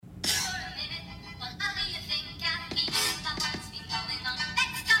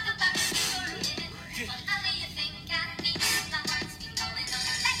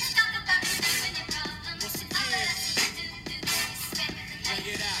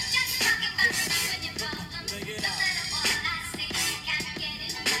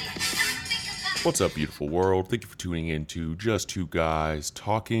What's up, beautiful world? Thank you for tuning in to Just Two Guys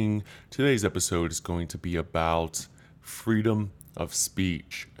Talking. Today's episode is going to be about freedom of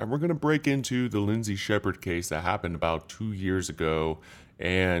speech. And we're going to break into the Lindsay Shepherd case that happened about 2 years ago.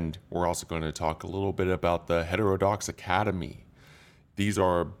 And we're also going to talk a little bit about the Heterodox Academy. These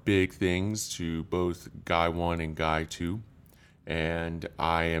are big things to both Guy 1 and Guy 2. And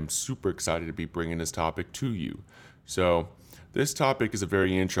I am super excited to be bringing this topic to you. So, this topic is a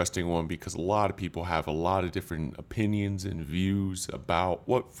very interesting one because a lot of people have a lot of different opinions and views about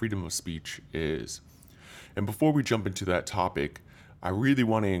what freedom of speech is. And before we jump into that topic, I really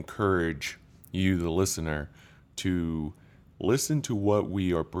want to encourage you, the listener, to listen to what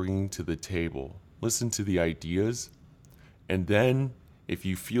we are bringing to the table. Listen to the ideas. And then, if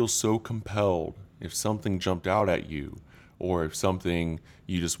you feel so compelled, if something jumped out at you, or if something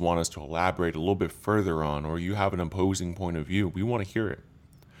you just want us to elaborate a little bit further on, or you have an opposing point of view, we want to hear it.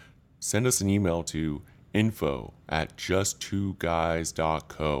 Send us an email to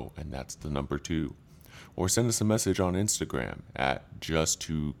info@justtwoguys.co, and that's the number 2. Or send us a message on Instagram at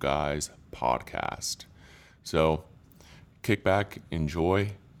justtwoguyspodcast. So, kick back,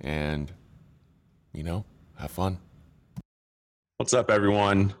 enjoy, and, have fun. What's up,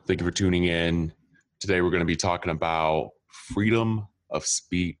 everyone? Thank you for tuning in. Today, we're going to be talking about freedom of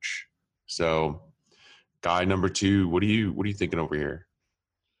speech. So, guy number 2, what are you thinking over here?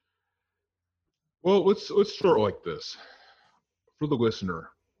 Well, let's start like this. For the listener,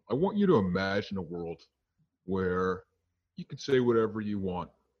 I want you to imagine a world where you can say whatever you want.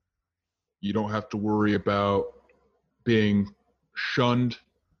 You don't have to worry about being shunned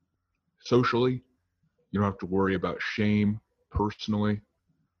socially. You don't have to worry about shame personally.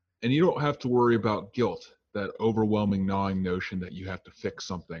 And you don't have to worry about guilt, that overwhelming gnawing notion that you have to fix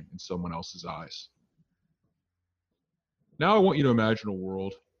something in someone else's eyes. Now I want you to imagine a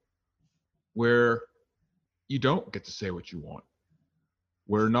world where you don't get to say what you want,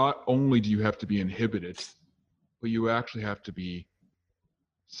 where not only do you have to be inhibited, but you actually have to be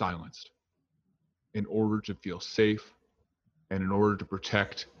silenced in order to feel safe and in order to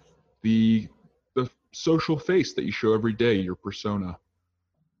protect the social face that you show every day, your persona.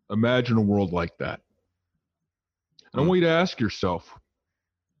 Imagine a world like that. And I want you to ask yourself,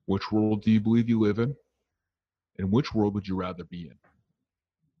 which world do you believe you live in? And which world would you rather be in?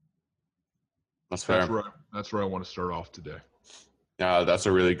 That's fair. That's where I want to start off today. That's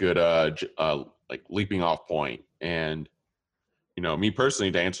a really good leaping off point. And me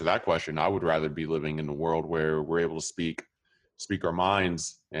personally, to answer that question, I would rather be living in a world where we're able to speak our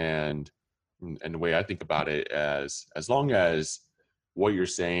minds, and the way I think about it, as long as what you're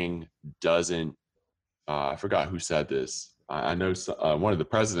saying doesn't I forgot who said this. I know one of the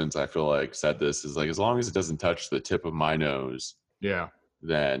presidents, I feel like, said this, is like, as long as it doesn't touch the tip of my nose,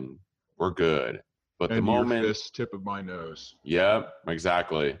 then we're good. But and the moment, your fist, tip of my nose. Yeah,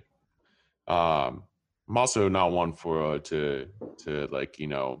 exactly. I'm also not one for to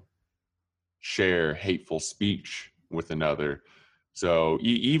share hateful speech with another. So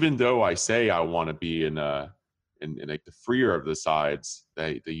even though I say I want to be in like the freer of the sides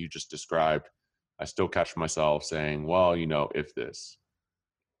that you just described, I still catch myself saying, well, if this.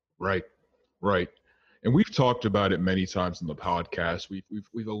 Right. And we've talked about it many times in the podcast.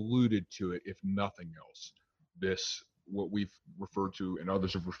 We've alluded to it, if nothing else. This, what we've referred to and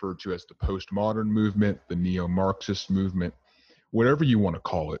others have referred to as the postmodern movement, the neo-Marxist movement, whatever you want to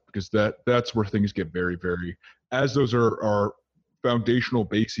call it, because that's where things get very, very, as those are foundational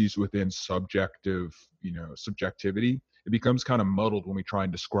bases within subjectivity, it becomes kind of muddled when we try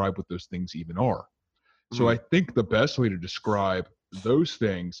and describe what those things even are. So I think the best way to describe those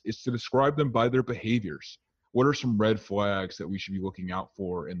things is to describe them by their behaviors. What are some red flags that we should be looking out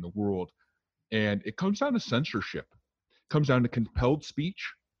for in the world? And it comes down to censorship. It comes down to compelled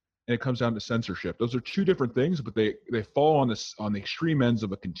speech, and it comes down to censorship. Those are two different things, but they fall on the extreme ends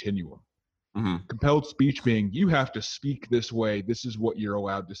of a continuum. Mm-hmm. Compelled speech being, you have to speak this way. This is what you're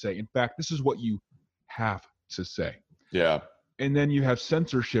allowed to say. In fact, this is what you have to say. Yeah. And then you have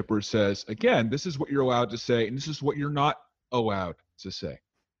censorship where it says, again, this is what you're allowed to say, and this is what you're not allowed to say.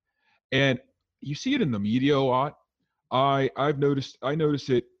 And you see it in the media a lot. I noticed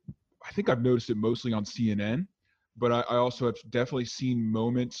it. I think I've noticed it mostly on CNN, but I also have definitely seen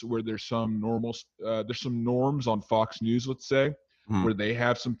moments where there's some norms on Fox News, let's say, where they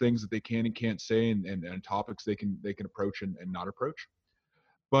have some things that they can and can't say, and topics they can approach and not approach.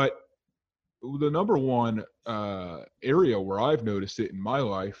 But the number one area where I've noticed it in my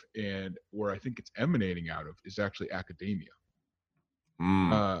life, and where I think it's emanating out of, is actually academia.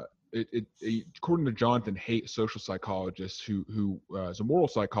 According to Jonathan Haidt, a social psychologist who is a moral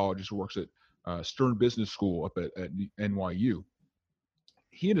psychologist who works at Stern Business School up at NYU.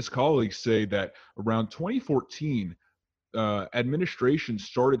 He and his colleagues say that around 2014, administration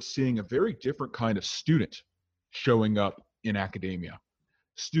started seeing a very different kind of student showing up in academia.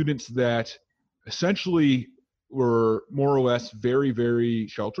 Students that essentially were more or less very, very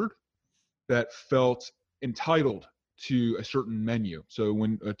sheltered, that felt entitled to a certain menu. So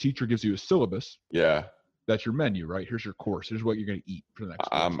when a teacher gives you a syllabus, Yeah. that's your menu, right? Here's your course. Here's what you're going to eat for the next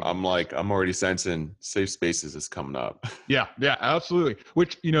 14 I'm days. like, I'm already sensing safe spaces is coming up. Yeah, absolutely.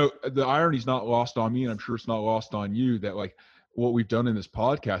 Which, the irony is not lost on me, and I'm sure it's not lost on you, that like what we've done in this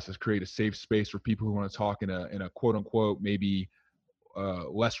podcast is create a safe space for people who want to talk in a quote unquote maybe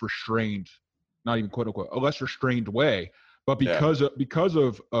less restrained, not even quote unquote, a less restrained way. But Yeah. because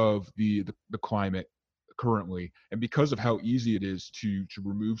of the climate currently, and because of how easy it is to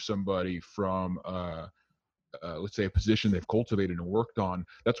remove somebody from let's say a position they've cultivated and worked on,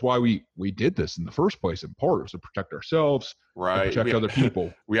 that's why we did this in the first place. In part, was to protect ourselves and Right. protect other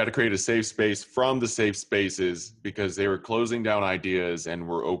people. We had to create a safe space from the safe spaces because they were closing down ideas and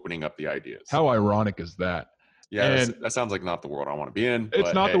we're opening up the ideas. How ironic is that? Yeah, And that sounds like not the world I want to be in. it's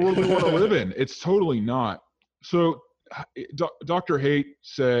But not the hey. world we want to live in. It's totally not. So Dr. Haidt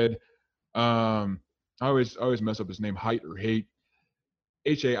said, I always mess up his name, Haidt or Haidt,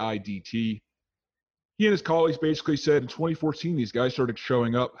 Haidt. He and his colleagues basically said in 2014, these guys started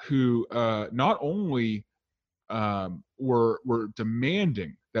showing up who not only were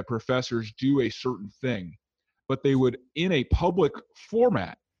demanding that professors do a certain thing, but they would, in a public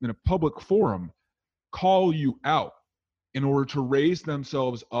format, in a public forum, call you out in order to raise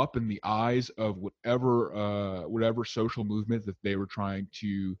themselves up in the eyes of whatever social movement that they were trying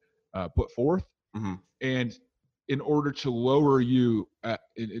to put forth, Mm-hmm. and in order to lower you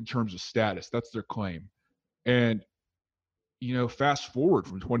in terms of status. That's their claim. And fast forward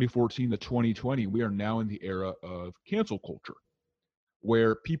from 2014 to 2020, we are now in the era of cancel culture,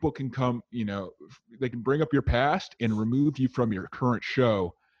 where people can come, they can bring up your past and remove you from your current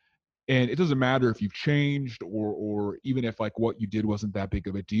show. And it doesn't matter if you've changed, or even if like what you did wasn't that big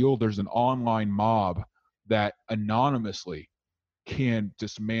of a deal. There's an online mob that anonymously can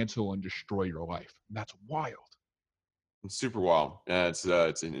dismantle and destroy your life. And that's wild. It's super wild. It's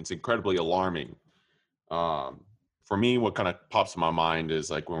incredibly alarming. For me, what kind of pops in my mind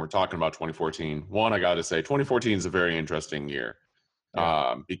is like when we're talking about 2014. One, I got to say, 2014 is a very interesting year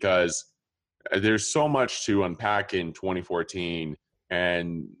because there's so much to unpack in 2014.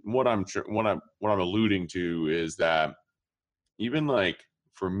 And what I'm alluding to is that even like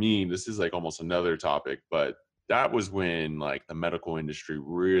for me, this is like almost another topic, but that was when like the medical industry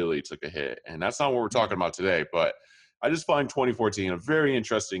really took a hit. And that's not what we're talking about today, but I just find 2014 a very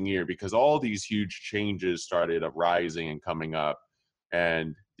interesting year because all these huge changes started arising and coming up.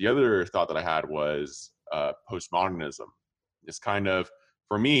 And the other thought that I had was postmodernism. This kind of,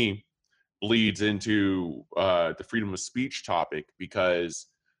 for me, bleeds into the freedom of speech topic because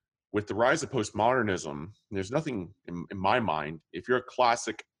with the rise of postmodernism, there's nothing in my mind. If you're a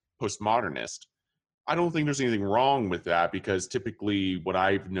classic postmodernist, I don't think there's anything wrong with that because typically what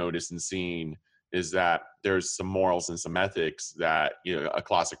I've noticed and seen is that there's some morals and some ethics that a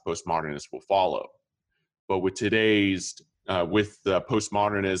classic postmodernist will follow. But with today's, with the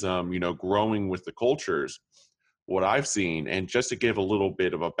postmodernism, growing with the cultures, what I've seen, and just to give a little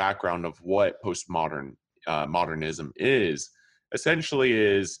bit of a background of what modernism is, essentially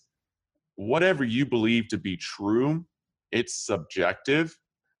is whatever you believe to be true, it's subjective,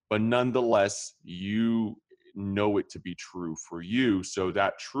 but nonetheless, you know it to be true for you. So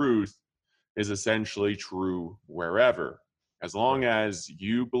that truth is essentially true wherever. As long as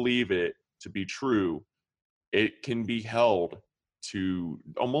you believe it to be true, it can be held to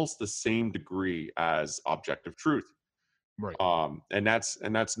almost the same degree as objective truth. Right. And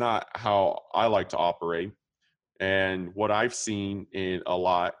that's not how I like to operate. And what I've seen in a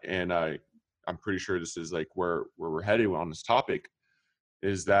lot, and I'm pretty sure this is like where we're headed on this topic,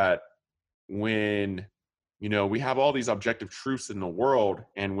 is that when we have all these objective truths in the world,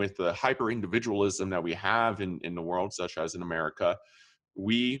 and with the hyper individualism that we have in the world, such as in America,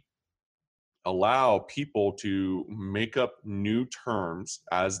 we allow people to make up new terms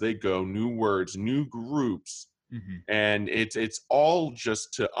as they go, new words, new groups, Mm-hmm. and it's all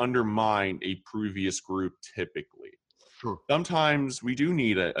just to undermine a previous group typically. Sure. Sometimes we do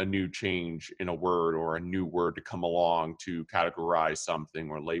need a new change in a word or a new word to come along to categorize something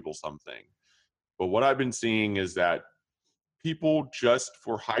or label something. But what I've been seeing is that people, just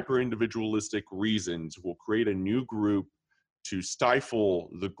for hyper individualistic reasons, will create a new group to stifle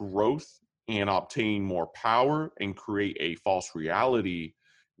the growth and obtain more power and create a false reality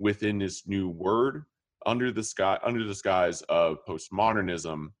within this new word under the skies of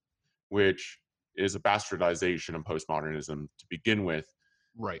postmodernism, which is a bastardization of postmodernism to begin with.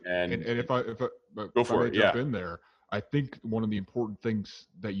 Right. And And go if I for may it. jump Yeah. in there, I think one of the important things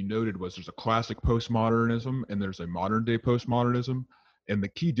that you noted was there's a classic postmodernism and there's a modern day postmodernism. And the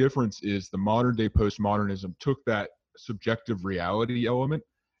key difference is the modern day postmodernism took that subjective reality element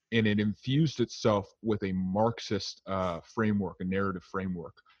and it infused itself with a Marxist framework, a narrative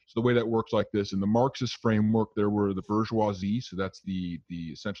framework. So the way that works like this, in the Marxist framework, there were the bourgeoisie, so that's the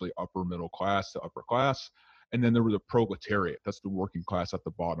essentially upper middle class to upper class, and then there were the proletariat, that's the working class at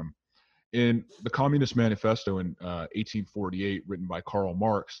the bottom. In the Communist Manifesto in 1848, written by Karl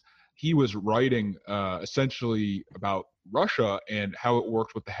Marx, he was writing essentially about Russia and how it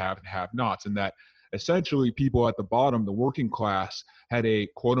worked with the have and have nots, and that essentially people at the bottom, the working class, had a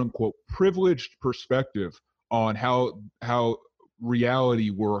quote unquote privileged perspective on how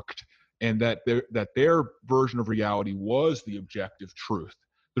reality worked, and that their version of reality was the objective truth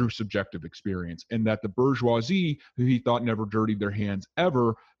through subjective experience, and that the bourgeoisie, who he thought never dirtied their hands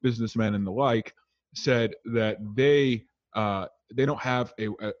ever, businessmen and the like, said that they don't have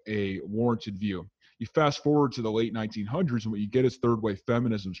a warranted view. You fast forward to the late 1900s, and what you get is third wave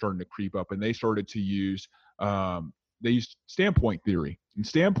feminism starting to creep up, and they started to use they used standpoint theory, and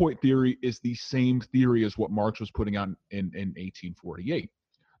standpoint theory is the same theory as what Marx was putting out in 1848.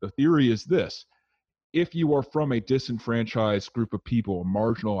 The theory is this: if you are from a disenfranchised group of people,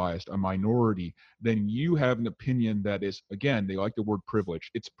 marginalized, a minority, then you have an opinion that is, again, they like the word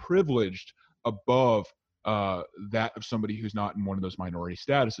privilege. It's privileged above that of somebody who's not in one of those minority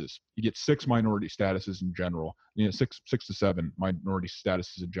statuses. You get 6 minority statuses in general, six to 7 minority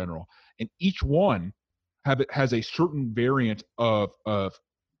statuses in general, and each one has a certain variant of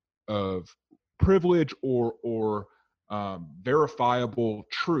privilege or verifiable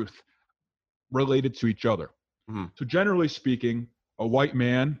truth related to each other. Mhm. So generally speaking, a white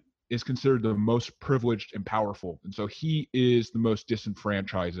man is considered the most privileged and powerful. And so he is the most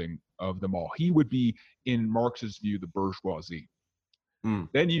disenfranchising of them all. He would be, in Marx's view, the bourgeoisie. Mm.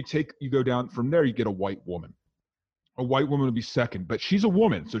 Then you go down from there, you get a white woman. A white woman would be second, but she's a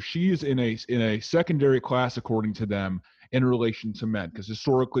woman. So she is in a secondary class according to them in relation to men, because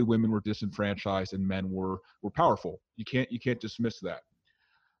historically women were disenfranchised and men were powerful. You can't dismiss that.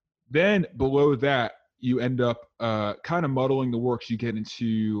 Then below that, you end up kind of muddling the works. You get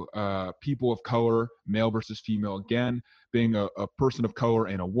into people of color, male versus female. Again, being a person of color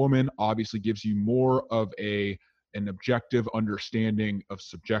and a woman obviously gives you more of an objective understanding of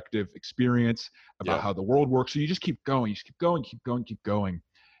subjective experience about Yeah. how the world works. So you just keep going, keep going.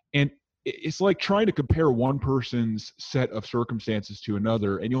 And it's like trying to compare one person's set of circumstances to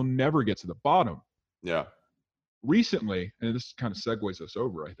another, and you'll never get to the bottom. Yeah. Recently, and this kind of segues us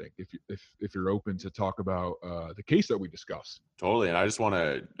over, I think, if you're open to talk about the case that we discussed. Totally. And I just want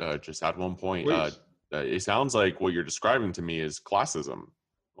to just add one point. Please. It sounds like what you're describing to me is classism.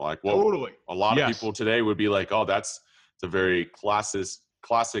 Like what Totally. a lot of Yes. people today would be like, oh, it's a very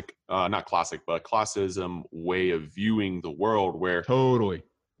classic, not classic, but classism way of viewing the world, where Totally.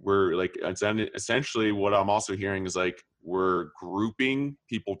 we're like, essentially what I'm also hearing is like, we're grouping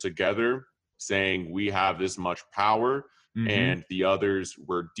people together saying we have this much power, Mm-hmm. and the others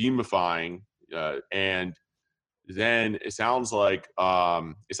we're demifying. And then it sounds like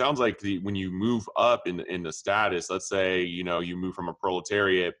when you move up in the status, let's say you move from a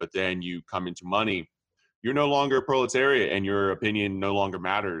proletariat, but then you come into money, you're no longer a proletariat, and your opinion no longer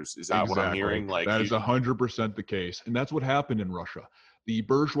matters. Is that what I'm Exactly. hearing? Like That you, is 100% the case. And that's what happened in Russia. The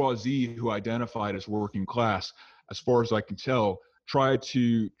bourgeoisie, who identified as working class, as far as I can tell, tried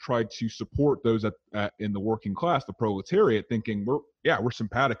to support those in the working class, the proletariat, thinking we're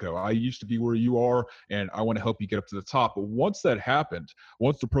simpatico. I used to be where you are, and I want to help you get up to the top. But once that happened,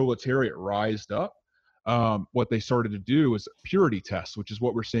 once the proletariat rised up, what they started to do was purity tests, which is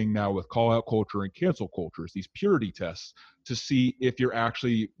what we're seeing now with call out culture and cancel cultures, these purity tests to see if you're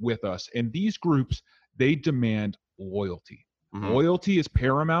actually with us. And these groups, they demand loyalty. Mhm. Loyalty is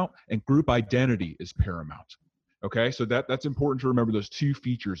paramount and group identity is paramount. Okay, so that's important to remember, those two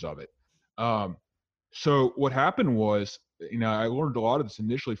features of it. Um, so what happened was, I learned a lot of this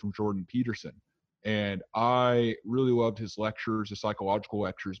initially from Jordan Peterson, and I really loved his lectures, his psychological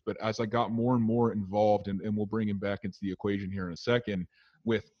lectures. But as I got more and more involved, and we'll bring him back into the equation here in a second,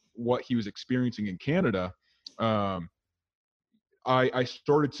 with what he was experiencing in Canada, um, I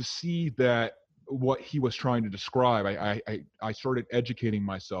started to see that what he was trying to describe. I started educating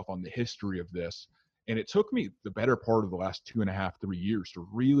myself on the history of this, and it took me the better part of the last 2.5, 3 years to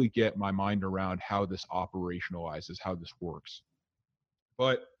really get my mind around how this operationalizes, how this works.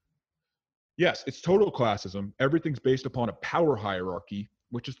 But Yes, it's total classism. Everything's based upon a power hierarchy,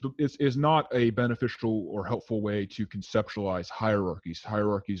 which is not a beneficial or helpful way to conceptualize hierarchies.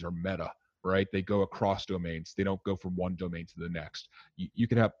 Hierarchies are meta, right? They go across domains. They don't go from one domain to the next. You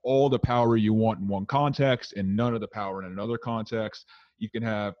can have all the power you want in one context and none of the power in another context. You can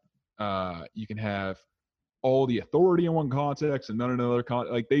have all the authority in one context and none in another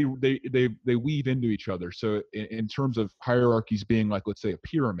like they weave into each other. So in terms of hierarchies being like, let's say, a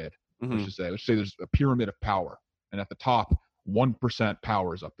pyramid, Hmm. let's say there's a pyramid of power, and at the top 1%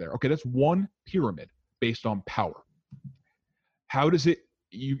 power is up there. Okay, that's one pyramid based on power. How does it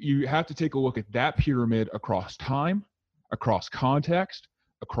you have to take a look at that pyramid across time, across context,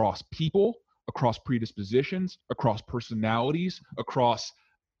 across people, across predispositions, across personalities, across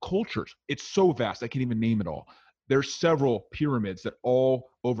cultures. It's so vast, I can't even name it all. There's several pyramids that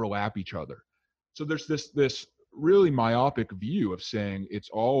all overlap each other. So there's this really myopic view of saying it's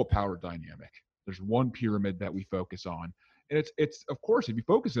all a power dynamic. There's one pyramid that we focus on, and it's of course, if you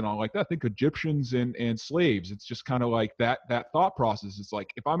focus it on like that, think Egyptians and slaves. It's just kind of like that thought process. It's like,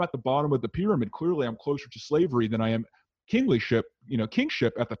 if I'm at the bottom of the pyramid, clearly I'm closer to slavery than I am kingship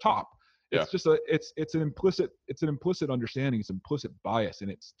at the top. Yeah. It's just it's an implicit understanding. It's implicit bias, and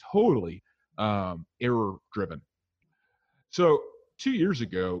it's totally error driven. So 2 years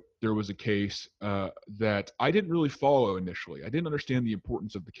ago, there was a case that I didn't really follow initially. I didn't understand the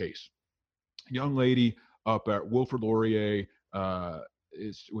importance of the case. A young lady up at Wilfrid Laurier,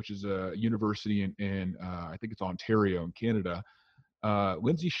 which is a university in I think it's Ontario in Canada.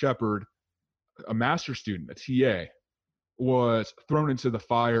 Lindsay Shepherd, a master's student, a TA, was thrown into the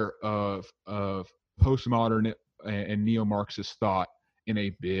fire of postmodern and neo-Marxist thought in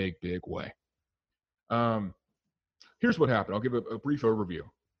a big, big way. Here's what happened. I'll give a brief overview.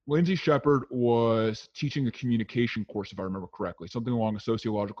 Lindsay Shepherd was teaching a communication course, if I remember correctly, something along a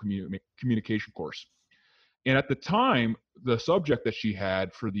sociological communication course. And at the time, the subject that she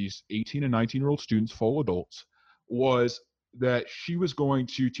had for these 18 and 19-year-old students, full adults, was that she was going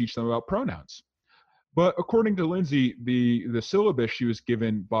to teach them about pronouns. But according to Lindsay, the syllabus she was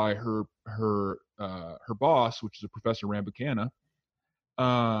given by her boss, which is a Professor Rambukkana,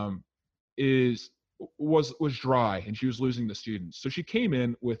 is was dry, and she was losing the students. So she came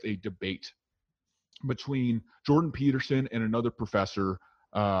in with a debate between Jordan Peterson and another professor,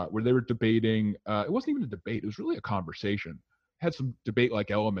 where they were debating. It wasn't even a debate; it was really a conversation. It had some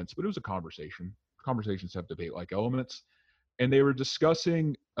debate-like elements, but it was a conversation. Conversations have debate-like elements, and they were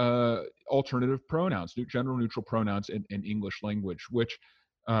discussing alternative pronouns, general neutral pronouns in English language, which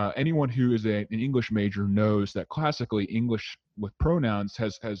anyone who is an English major knows that classically English with pronouns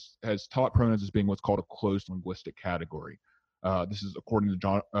has taught pronouns as being what's called a closed linguistic category. This is according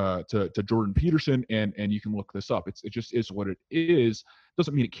to Jordan Peterson, and you can look this up. It just is what it is.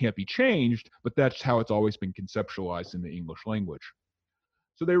 Doesn't mean it can't be changed, but that's how it's always been conceptualized in the English language.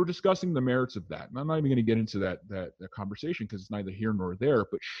 So they were discussing the merits of that. And I'm not even going to get into that conversation because it's neither here nor there.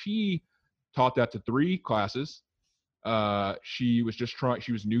 But she taught that to 3 classes. She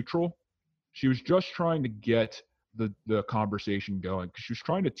was neutral. She was just trying to get the conversation going because she was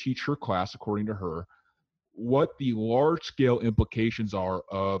trying to teach her class, according to her, what the large scale implications are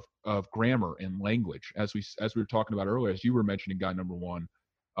of grammar and language, as we were talking about earlier, as you were mentioning, guy number one.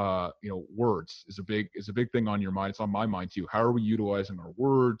 Words is a big thing on your mind. It's on my mind too. How are we utilizing our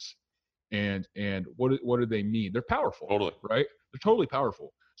words, and what do they mean? They're powerful, Totally. right? They're totally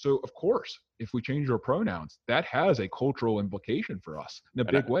powerful. So of course, if we change our pronouns, that has a cultural implication for us in a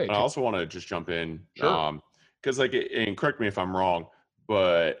big way. And I also want to just jump in, Sure. because and correct me if I'm wrong,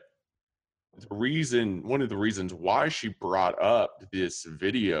 but one of the reasons why she brought up this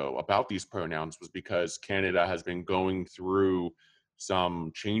video about these pronouns was because Canada has been going through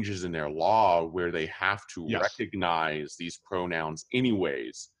some changes in their law where they have to Yes. recognize these pronouns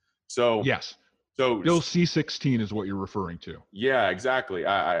anyways. So Yes. so Bill C-16 is what you're referring to. yeah, exactly.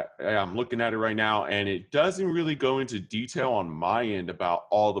 I'm looking at it right now, and it doesn't really go into detail on my end about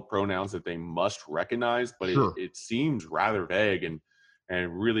all the pronouns that they must recognize, but Sure. it seems rather vague and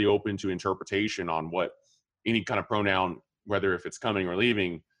really open to interpretation on what any kind of pronoun, whether if it's coming or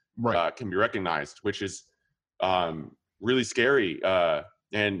leaving, Right. can be recognized, which is really scary.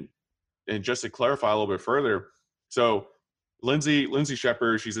 And just to clarify a little bit further, so Lindsay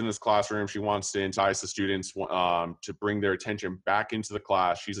Shepherd, she's in this classroom. She wants to entice the students to bring their attention back into the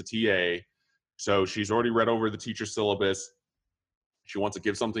class. She's a TA, so she's already read over the teacher syllabus. She wants to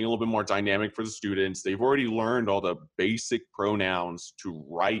give something a little bit more dynamic for the students. They've already learned all the basic pronouns to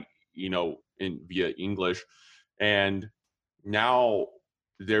write, via English. And now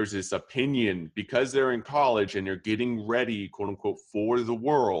there's this opinion, because they're in college and they're getting ready, quote unquote, for the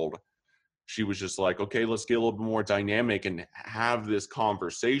world. she was just like, okay, let's get a little bit more dynamic and have this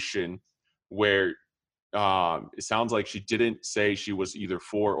conversation where it sounds like she didn't say she was either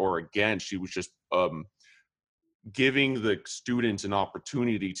for or against. She was just giving the students an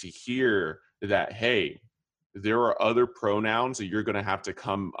opportunity to hear that, hey, there are other pronouns that you're going to have to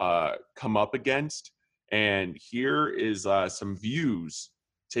come up against, and here is some views.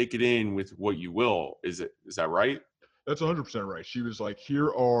 Take it in with what you will. Is that right? That's 100% right. She was like,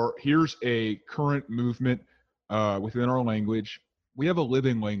 here's a current movement within our language. We have a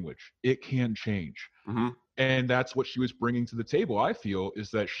living language. It can change. Mm-hmm. And that's what she was bringing to the table, I feel,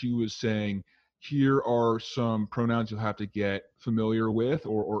 is that she was saying, here are some pronouns you'll have to get familiar with,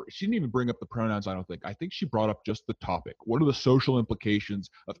 or she didn't even bring up the pronouns, I don't think. I think she brought up just the topic. What are the social implications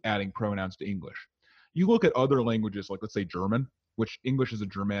of adding pronouns to English? You look at other languages, like let's say German, which English is a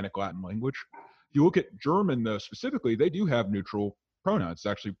Germanic Latin language. You look at German, though, specifically, they do have neutral pronouns. It's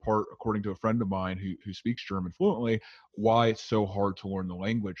actually part, according to a friend of mine who speaks German fluently, why it's so hard to learn the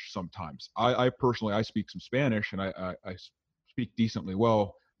language sometimes. I personally, I speak some Spanish, and I speak decently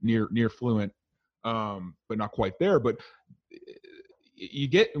well, near fluent, but not quite there. But you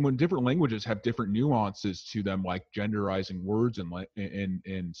get, when different languages have different nuances to them, like genderizing words, and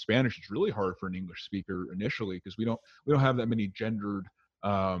in Spanish, it's really hard for an English speaker initially, because we don't have that many gendered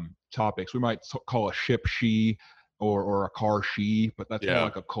topics. We might call a ship she, or a car she, but that's more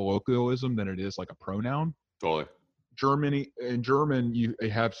like a colloquialism than it is like a pronoun. Totally. In German, you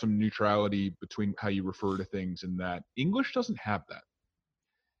have some neutrality between how you refer to things, and that English doesn't have that.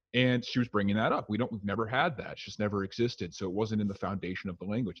 And she was bringing that up. We've never had that. It's just never existed. So it wasn't in the foundation of the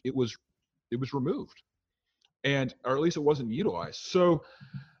language. It was removed, or at least it wasn't utilized. So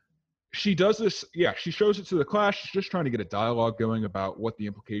she does this. Yeah, she shows it to the class. She's just trying to get a dialogue going about what the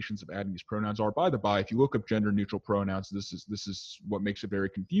implications of adding these pronouns are. By the by, if you look up gender neutral pronouns, this is what makes it very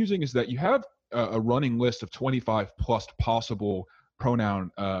confusing, is that you have a running list of 25 plus possible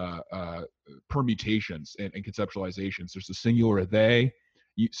pronoun permutations and conceptualizations. There's the singular they,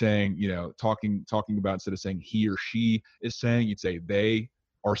 saying, talking about, instead of saying he or she is saying, you'd say they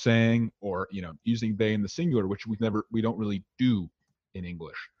are saying, or using they in the singular, which we don't really do in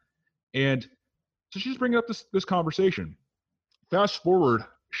English. And so she's bringing up this conversation. Fast forward,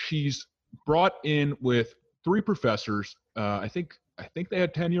 she's brought in with 3 professors. I think they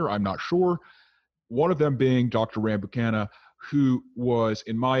had tenure. I'm not sure. One of them being Dr. Rambukkana, who was,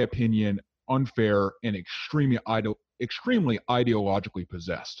 in my opinion, unfair and extremely ideologically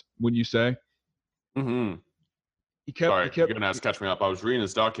possessed. Wouldn't you say? Mm-hmm. Sorry, you're gonna have to catch me up. I was reading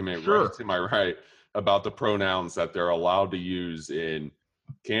this document, sure, right to my right, about the pronouns that they're allowed to use in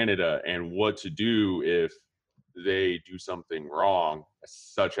Canada and what to do if they do something wrong,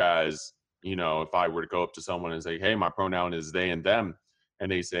 such as, if I were to go up to someone and say, hey, my pronoun is they and them,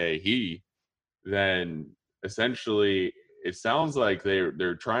 and they say he, then essentially it sounds like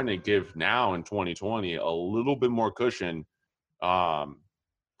they're trying to give, now in 2020, a little bit more cushion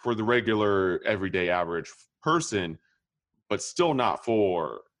for the regular everyday average person, but still not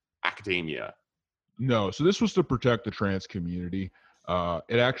for academia. No, so this was to protect the trans community.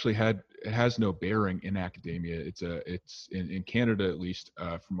 It has no bearing in academia. It's in Canada, at least,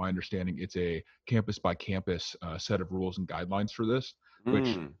 from my understanding, it's a campus by campus set of rules and guidelines for this,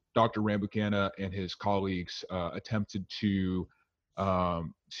 which Dr. Rambukkana and his colleagues attempted to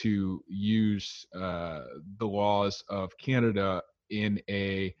use the laws of Canada in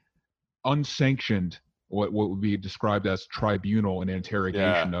a unsanctioned, what would be described as tribunal, and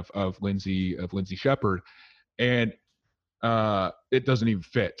interrogation of Lindsay Shepherd, and it doesn't even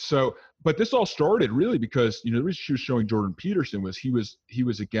fit. So, but this all started really because, the reason she was showing Jordan Peterson was he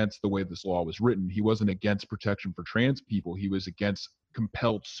was against the way this law was written. He wasn't against protection for trans people. He was against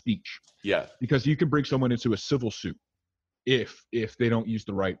compelled speech. Yeah. Because you can bring someone into a civil suit if they don't use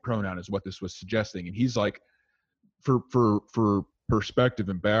the right pronoun, is what this was suggesting. And he's like, for perspective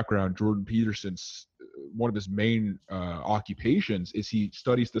and background, Jordan Peterson's, one of his main occupations is he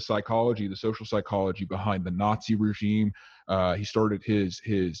studies the social psychology behind the Nazi regime. He started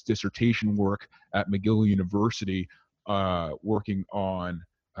his dissertation work at McGill University, working on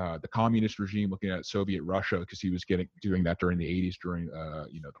the communist regime, looking at Soviet Russia, because he was doing that during the 80s, during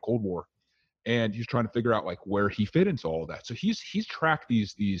the Cold War, and he's trying to figure out like where he fit into all of that. So he's tracked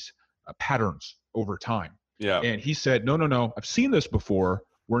these patterns over time. Yeah. And he said, no, I've seen this before.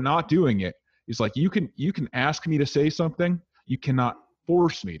 We're not doing it. He's like, you can ask me to say something. You cannot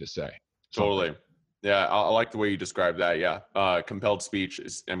force me to say something. Totally. Yeah, I like the way you describe that. Yeah. Compelled speech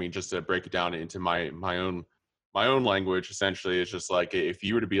is, just to break it down into my own language, essentially, it's just like, if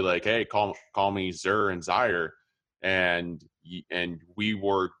you were to be like, hey, call me Zur and Zaire, and we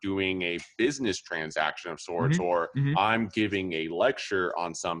were doing a business transaction of sorts, Hmm. or Hmm. I'm giving a lecture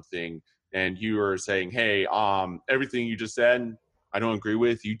on something, and you are saying, hey, everything you just said I don't agree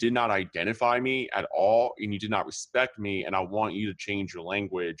with. You did not identify me at all, and you did not respect me, and I want you to change your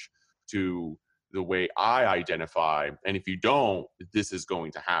language to the way I identify. And if you don't, this is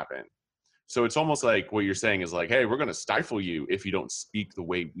going to happen. So it's almost like what you're saying is like, hey, we're going to stifle you if you don't speak the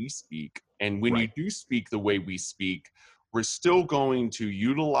way we speak. And when you Right. do speak the way we speak, we're still going to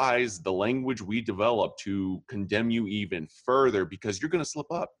utilize the language we develop to condemn you even further, because you're going to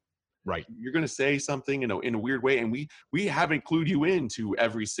slip up. Right. You're going to say something in a weird way, and we haven't clued you into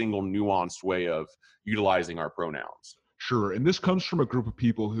every single nuanced way of utilizing our pronouns. Sure. And this comes from a group of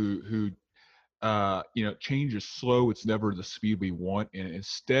people who change is slow. It's never the speed we want. And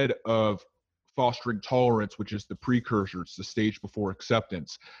instead of fostering tolerance, which is the precursor, it's the stage before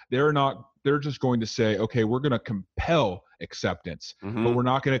acceptance, they're just going to say, okay, we're going to compel acceptance, but Mm-hmm. we're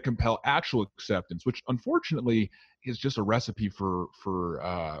not going to compel actual acceptance, which unfortunately is just a recipe for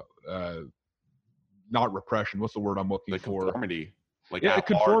not repression. What's the word I'm looking The for? conformity, like Yeah, at large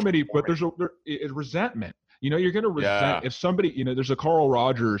conformity, but conformity. resentment. You're going to resent Yeah. if somebody, there's a Carl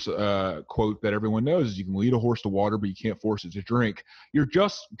Rogers quote that everyone knows: you can lead a horse to water, but you can't force it to drink. You're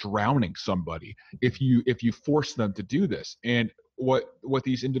just drowning somebody if you force them to do this. And what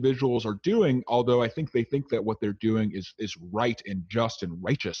these individuals are doing, although I think they think that what they're doing is right and just and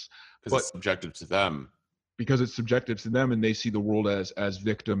righteous, Because but it's subjective to them. because it's subjective to them and they see the world as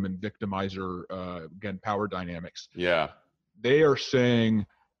victim and victimizer, again, power dynamics, Yeah. they are saying,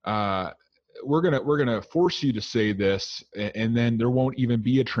 uh, we're gonna force you to say this, and then there won't even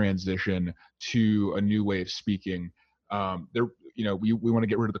be a transition to a new way of speaking. There, we want to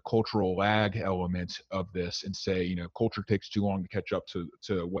get rid of the cultural lag element of this and say, culture takes too long to catch up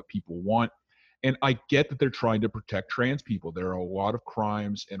to what people want. And I get that they're trying to protect trans people. There are a lot of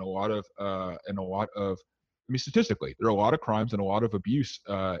crimes and a lot of I mean, statistically, there are a lot of crimes and a lot of abuse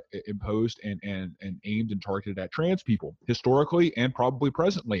imposed and aimed and targeted at trans people historically and probably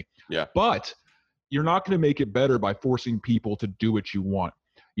presently. Yeah. But you're not going to make it better by forcing people to do what you want.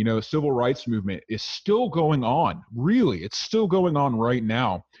 Civil rights movement is still going on. Really, it's still going on right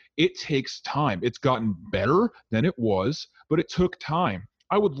now. It takes time. It's gotten better than it was, but it took time.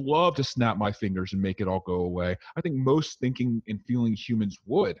 I would love to snap my fingers and make it all go away. I think most thinking and feeling humans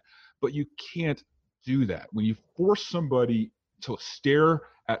would, but you can't do that. When you force somebody to stare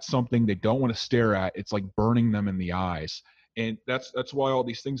at something they don't want to stare at, it's like burning them in the eyes. And that's why all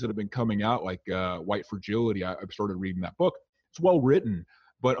these things that have been coming out, like White Fragility, I've started reading that book. It's well written,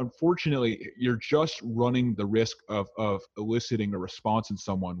 but unfortunately, you're just running the risk of eliciting a response in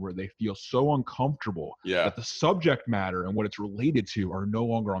someone where they feel so uncomfortable Yeah. that the subject matter and what it's related to are no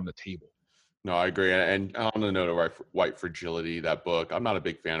longer on the table. No, I agree. And on the note of White Fragility, that book, I'm not a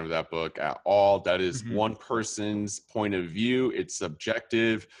big fan of that book at all. That is Mm-hmm. one person's point of view. It's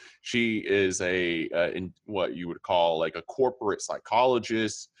subjective. She is in what you would call like a corporate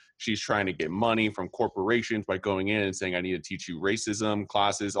psychologist. She's trying to get money from corporations by going in and saying, I need to teach you racism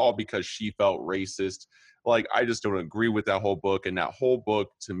classes, all because she felt racist. Like, I just don't agree with that whole book. And that whole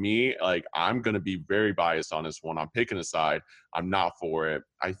book, to me, like, I'm going to be very biased on this one. I'm picking a side. I'm not for it.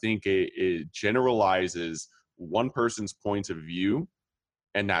 I think it generalizes one person's point of view,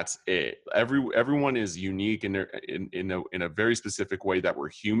 and that's it. Everyone is unique in a very specific way, that we're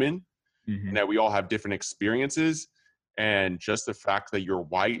human Mm-hmm. and that we all have different experiences. And just the fact that you're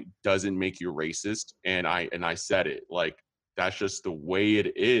white doesn't make you racist. And I said it, like, that's just the way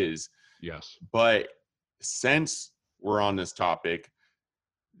it is. Yes. But since we're on this topic,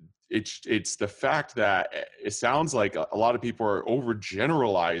 it's the fact that it sounds like a lot of people are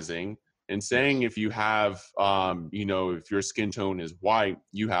overgeneralizing and saying, Yes. if you have if your skin tone is white,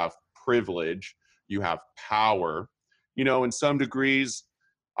 you have privilege, you have power, in some degrees.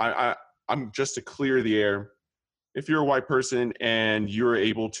 I'm just to clear the air, if you're a white person and you're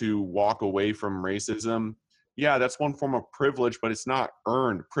able to walk away from racism, yeah, that's one form of privilege, but it's not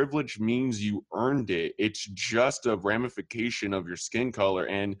earned. Privilege means you earned it. It's just a ramification of your skin color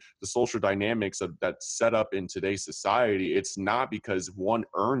and the social dynamics of that set up in today's society. It's not because one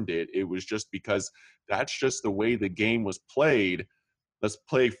earned it. It was just because that's just the way the game was played. Let's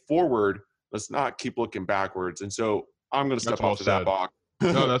play forward. Let's not keep looking backwards. And so I'm going to That's step well off to that said. box.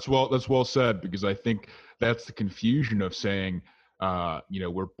 No, that's well said, because I think that's the confusion of saying,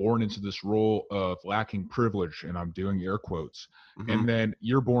 we're born into this role of lacking privilege, and I'm doing air quotes, Hmm. and then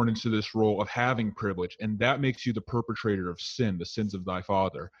you're born into this role of having privilege, and that makes you the perpetrator of sin, the sins of thy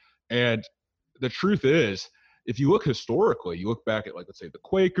father. And the truth is, if you look historically, you look back at, like, let's say the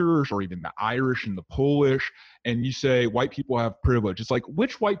Quakers or even the Irish and the Polish, and you say white people have privilege. It's like,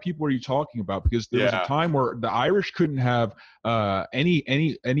 which white people are you talking about? Because there was a Yeah. time where the Irish couldn't have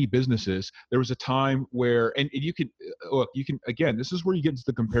any businesses. There was a time where, and you can look, you can, again, this is where you get into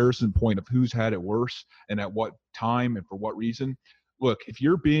the comparison point of who's had it worse and at what time and for what reason. Look, if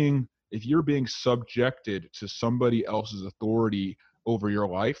you're being subjected to somebody else's authority over your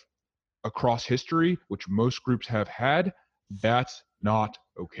life across history, which most groups have had, that's not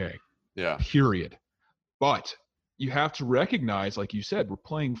okay. Yeah. Period. But you have to recognize, like you said, we're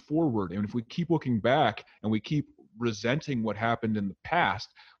playing forward. And if we keep looking back and we keep resenting what happened in the past,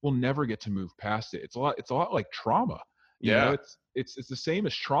 we'll never get to move past it. It's a lot like trauma. You know, Yeah. it's the same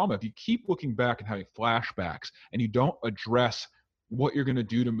as trauma. If you keep looking back and having flashbacks and you don't address what you're going to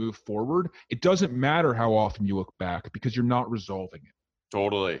do to move forward, it doesn't matter how often you look back because you're not resolving it.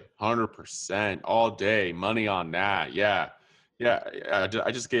 Totally. 100% all day. Money on that. Yeah. Yeah.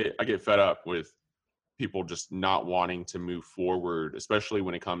 I get fed up with people just not wanting to move forward, especially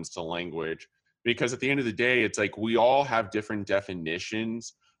when it comes to language. Because at the end of the day, it's like we all have different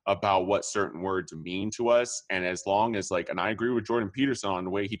definitions about what certain words mean to us. And as long as, like, and I agree with Jordan Peterson on the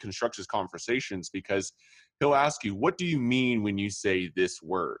way he constructs his conversations, because he'll ask you, what do you mean when you say this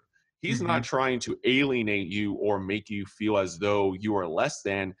word? He's Mm-hmm. not trying to alienate you or make you feel as though you are less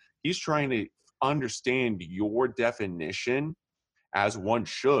than. He's trying to understand your definition as one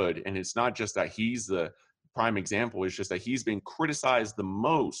should. And it's not just that he's the prime example, it's just that he's been criticized the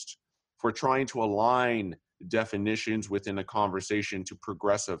most for trying to align definitions within a conversation to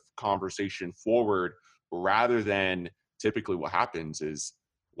progress a conversation forward, rather than typically what happens is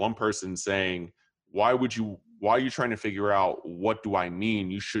one person saying, why are you trying to figure out what do I mean?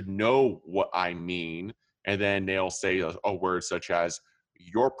 You should know what I mean. And then they'll say a word such as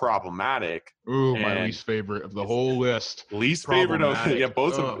you're problematic. Ooh, my And least favorite of the it's whole list. least favorite of Problematic. yeah,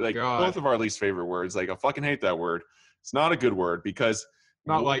 Oh God. both of our least favorite words. Like, I fucking hate that word. It's not a good word because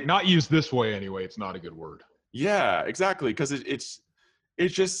Not used this way anyway. It's not a good word. yeah, exactly. Because it's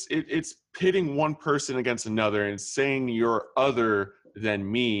pitting one person against another and saying you're other than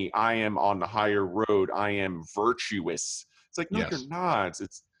me. I am on the higher road. I am virtuous. It's like, no, Yes. you're not.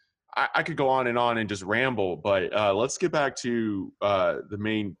 I could go on and just ramble, but let's get back to the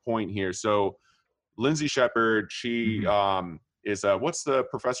main point here. So Lindsay Shepherd, she Mm-hmm. is what's the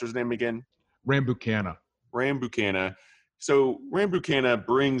professor's name again? Rambucana. Rambucana. So Rambucana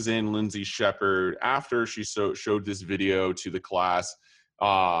brings in Lindsay Shepherd after she showed this video to the class.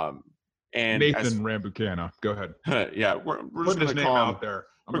 And as Nathan Rambucana. Go ahead. yeah, we're just Putting his gonna name call him out there.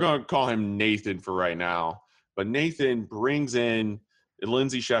 we're gonna call him Nathan for right now. But Nathan brings in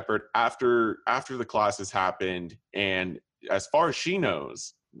Lindsay Shepherd after the class has happened, and as far as she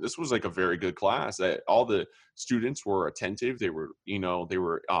knows, this was like a very good class. That all the students were attentive. They were,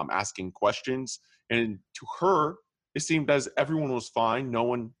 asking questions, and to her, it seemed as everyone was fine. No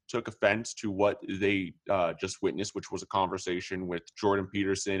one took offense to what they just witnessed, which was a conversation with Jordan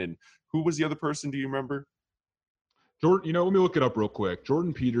Peterson. And who was the other person? Do you remember? Jordan, let me look it up real quick.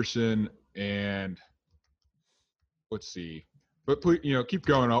 Jordan Peterson and let's see. But please, keep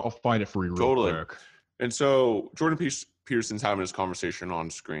going. I'll find it for you real Totally. quick. And so Jordan Peterson's having this conversation on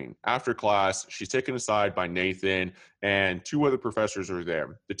screen. After class, she's taken aside by Nathan, and two other professors are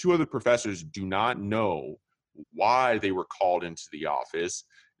there. The two other professors do not know why they were called into the office.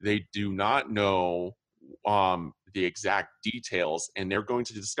 They do not know the exact details, and they're going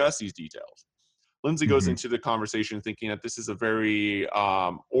to discuss these details. Lindsay goes Mm-hmm. into the conversation thinking that this is a very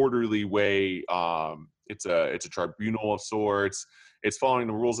orderly way. It's a tribunal of sorts. It's following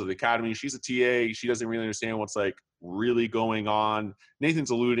the rules of the academy. She's a TA. She doesn't really understand what's like really going on.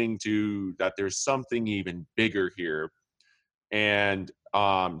 Nathan's alluding to that there's something even bigger here. And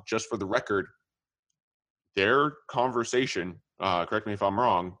just for the record, their conversation, correct me if I'm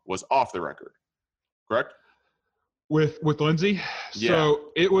wrong, was off the record. Correct? With Lindsay. Yeah. So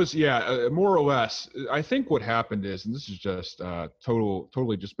it was, more or less. I think what happened is, and this is just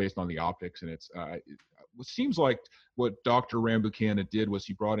totally just based on the optics, and it seems like what Dr. Rambucana did was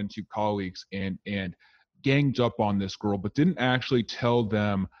he brought in two colleagues and ganged up on this girl, but didn't actually tell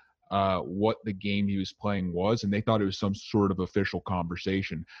them what the game he was playing was, and they thought it was some sort of official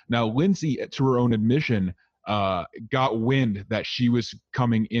conversation. Now, Lindsay, to her own admission, got wind that she was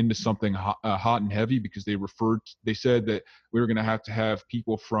coming into something hot and heavy because they said that we were going to have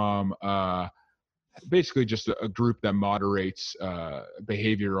people from basically just a group that moderates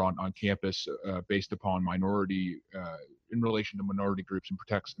behavior on campus based upon minority in relation to minority groups and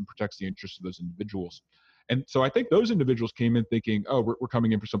protects the interests of those individuals. And so I think those individuals came in thinking, oh, we're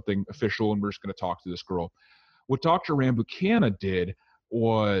coming in for something official and we're just going to talk to this girl. What Dr. Rambukkana did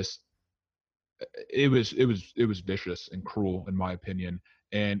was it was vicious and cruel, in my opinion.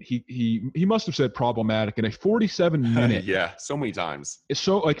 And he must have said problematic in a 47-minute. Yeah, so many times. It's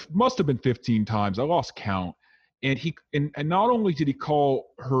so like must have been 15 times. I lost count. And and not only did he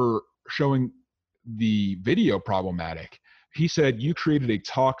call her showing the video problematic, he said you created a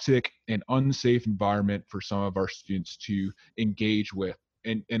toxic and unsafe environment for some of our students to engage with.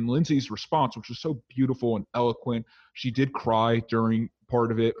 And Lindsay's response, which was so beautiful and eloquent, she did cry during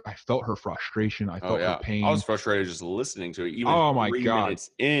part of it. I felt her frustration. I Oh felt her yeah, I was pain. frustrated just listening to it. Even Oh my 3 God. minutes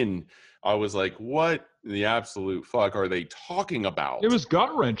in, I was like, "What the absolute fuck are they talking It about?" was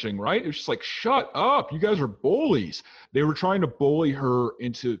gut wrenching, right? It was just like, shut up. You guys are bullies. They were trying to bully her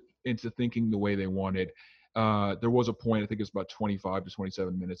into thinking the way they wanted. There was a point, I think it was about 25 to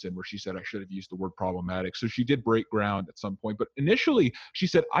 27 minutes in, where she said I should have used the word problematic. So she did break ground at some point. But initially, she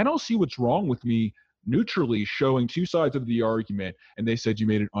said, I don't see what's wrong with me neutrally showing two sides of the argument. And they said you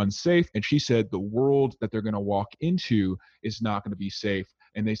made it unsafe. And she said the world that they're going to walk into is not going to be safe.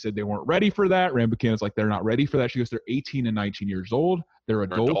 And they said they weren't ready for that. Rambukkana's like, they're not ready for that. She goes, they're 18 and 19 years old. They're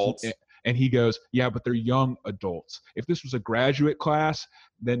They're adults. adults. And he goes, yeah, but they're young adults. If this was a graduate class,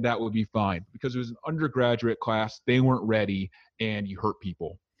 then that would be fine. Because it was an undergraduate class, they weren't ready, and you hurt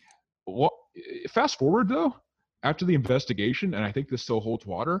people. Well, fast forward, though, after the investigation, and I think this still holds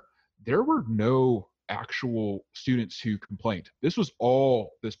water, there were no actual students who complained. This was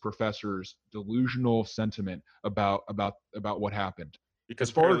all this professor's delusional sentiment about what happened. Because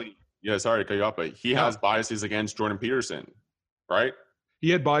As far as apparently, yeah, sorry to cut you off, but he no, has biases against Jordan Peterson, right? he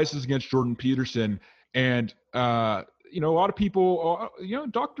had biases against Jordan Peterson, and a lot of people,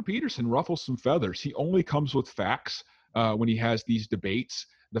 Dr. Peterson ruffles some feathers. He only comes with facts when he has these debates.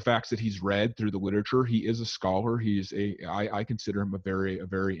 The facts that he's read through the literature. He is a scholar. I consider him a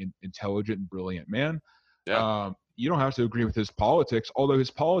very intelligent and brilliant man. Yeah. You don't have to agree with his politics, although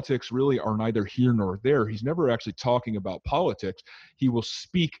his politics really are neither here nor there. He's never actually talking about politics. He will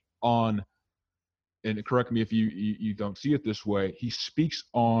speak on, and correct me if you don't see it this way, he speaks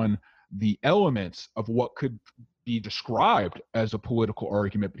on the elements of what could be described as a political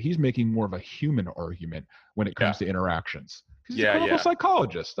argument, but he's making more of a human argument when it comes to interactions. Because he's a clinical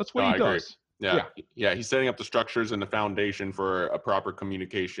psychologist. That's what No, he I agree. does. Yeah, he's setting up the structures and the foundation for a proper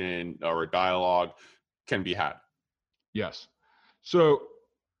communication or a dialogue can be had. Yes. So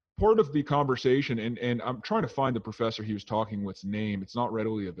part of the conversation, and I'm trying to find the professor he was talking with's name. It's not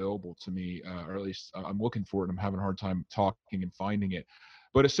readily available to me, or at least I'm looking for it. And I'm having a hard time talking and finding it.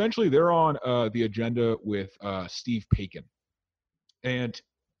 But essentially, they're on the agenda with Steve Paikin. And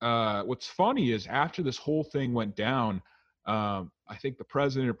what's funny is after this whole thing went down, I think the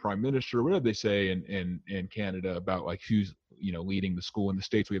president or prime minister, what did they say in Canada about like who's leading the school? In the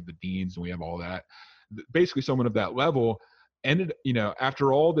States, we have the deans and we have all that. Basically, someone of that level ended,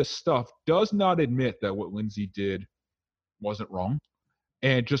 after all this stuff, does not admit that what Lindsay did wasn't wrong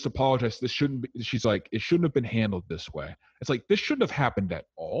and just apologize. This shouldn't be, she's like, it shouldn't have been handled this way. It's like, this shouldn't have happened at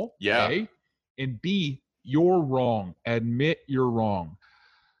all. Yeah. A, and B, you're wrong. Admit you're wrong.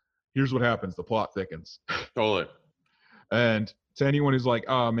 Here's what happens. The plot thickens. Totally. And to anyone who's like,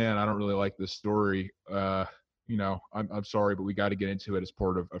 oh man, I don't really like this story. I'm sorry, but we got to get into it as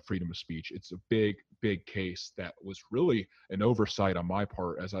part of freedom of speech. It's a big, big case that was really an oversight on my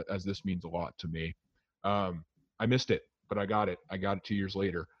part, as this means a lot to me. I missed it, but I got it. I got it 2 years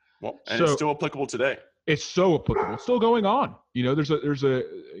later. Well, and it's still applicable today. It's so applicable. It's still going on.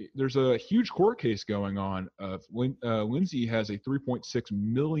 There's a huge court case going on. Lindsay has a $3.6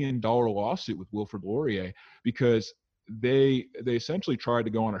 million lawsuit with Wilfrid Laurier because they essentially tried to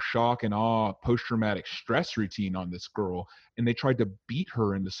go on a shock and awe post-traumatic stress routine on this girl, and they tried to beat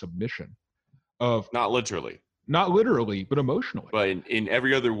her into submission. Not literally, but emotionally. But in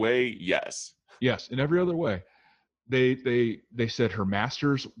every other way, yes. Yes, in every other way. They said her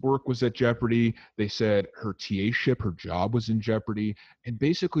master's work was at jeopardy. They said her TA-ship, her job was in jeopardy. And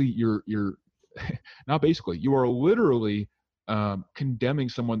basically, you are literally condemning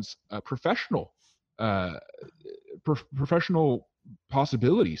someone's professional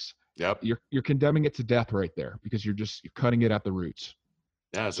possibilities. Yep. You're condemning it to death right there because you're cutting it at the roots.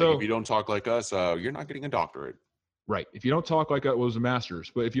 Yeah. So if you don't talk like us, you're not getting a doctorate. Right. If you don't talk like us, it was a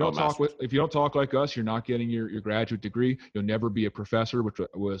master's. But if you don't talk like us, you're not getting your graduate degree. You'll never be a professor, which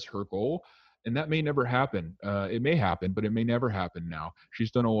was her goal. And that may never happen. It may happen, but it may never happen now.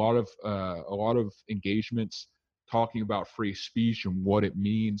 She's done a lot of engagements talking about free speech and what it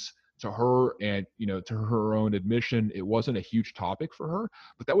means to her, and to her own admission, it wasn't a huge topic for her.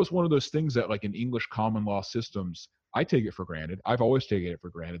 But that was one of those things that, like in English common law systems, I take it for granted. I've always taken it for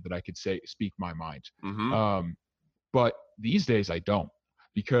granted that I could speak my mind. Mm-hmm. But these days I don't,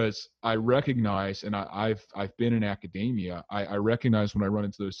 because I recognize, and I've been in academia. I recognize when I run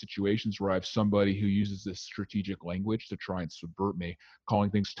into those situations where I have somebody who uses this strategic language to try and subvert me,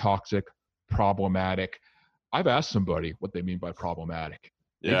 calling things toxic, problematic. I've asked somebody what they mean by problematic.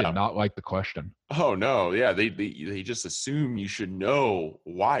 They did Yeah. not like the question. Oh no, yeah, they just assume you should know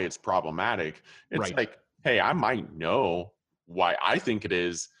why it's problematic. It's Right. like, hey, I might know why I think it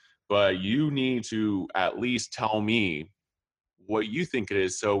is, but you need to at least tell me what you think it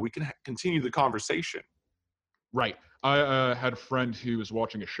is so we can continue the conversation. Right. I had a friend who was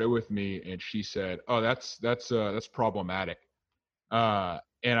watching a show with me, and she said, "Oh, that's problematic."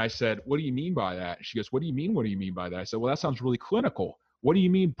 And I said, "What do you mean by that?" She goes, "What do you mean? What do you mean by that?" I said, "Well, that sounds really clinical. What do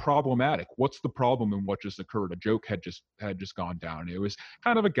you mean problematic? What's the problem in what just occurred?" A joke had just gone down. It was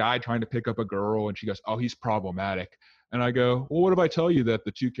kind of a guy trying to pick up a girl, and she goes, "Oh, he's problematic." And I go, "Well, what if I tell you that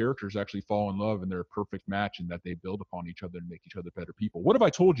the two characters actually fall in love and they're a perfect match and that they build upon each other and make each other better people? What if I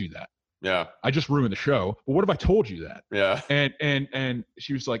told you that?" Yeah, I just ruined the show. But what if I told you that? yeah, And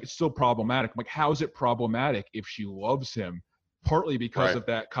she was like, "It's still problematic." I'm like, "How is it problematic if she loves him partly because right. of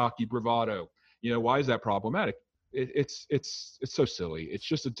that cocky bravado? Why is that problematic?" It's so silly. It's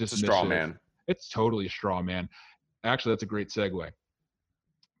just a It's a straw dismissive. man. It's totally a straw man. Actually, that's a great segue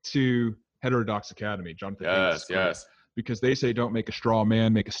to Heterodox Academy, Jonathan Haidt's Yes, group, yes. because they say don't make a straw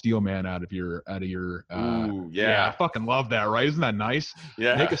man, make a steel man out of your. Ooh, Yeah, I yeah, fucking love that, right? Isn't that nice? Make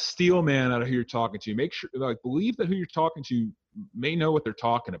yeah, a steel man out of who you're talking to. Make sure, like, believe that who you're talking to may know what they're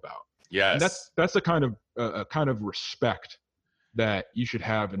talking about, and that's yes. that's a kind of respect that you should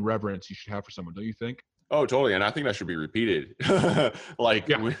have and reverence you should have for someone, don't you think? Oh, totally. And I think that should be repeated. Like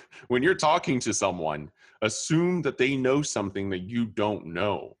Yeah, when you're talking to someone, assume that they know something that you don't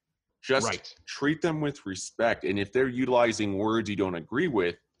know. Just right. treat them with respect. And if they're utilizing words you don't agree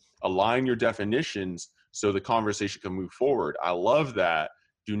with, align your definitions so the conversation can move forward. I love that.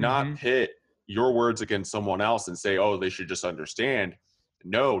 Do not Mm-hmm. pit your words against someone else and say, oh, they should just understand.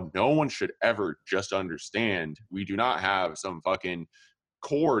 No, no one should ever just understand. We do not have some fucking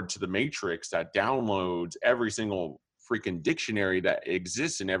cord to the matrix that downloads every single freaking dictionary that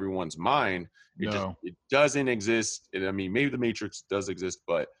exists in everyone's mind. No, It doesn't exist. I mean, maybe the matrix does exist,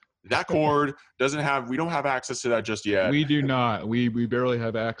 but that cord doesn't have, we don't have access to that just yet. we do not. We barely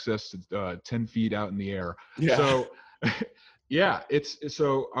have access to 10 feet out in the air. Yeah. So, yeah, it's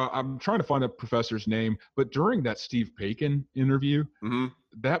so I'm trying to find a professor's name, but during that Steve Bacon interview, Mm-hmm.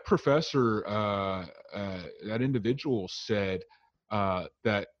 that professor, that individual said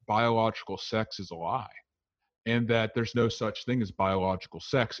that biological sex is a lie, and that there's no such thing as biological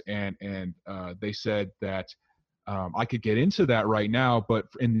sex. And they said that I could get into that right now, but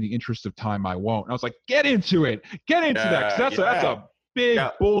in the interest of time, I won't. And I was like, get into that, because Yeah. that's Yeah. a big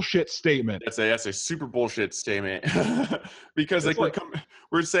Yeah. bullshit statement. That's a super bullshit statement. Because It's like like,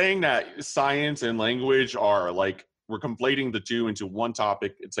 we're saying that science and language are like we're conflating the two into one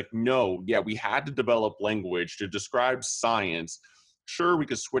topic. It's like no, yeah, we had to develop language to describe science. Sure, we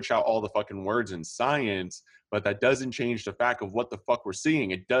could switch out all the fucking words in science, but that doesn't change the fact of what the fuck we're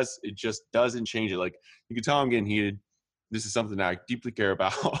seeing. It just doesn't change it. Like you can tell I'm getting heated. This is something that I deeply care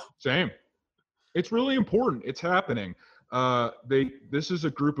about. same. It's really important. It's happening. This is a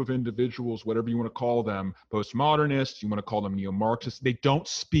group of individuals, whatever you want to call them, postmodernists, you want to call them neo-Marxists. They don't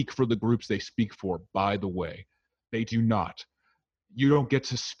speak for the groups they speak for, by the way. They do not. You don't get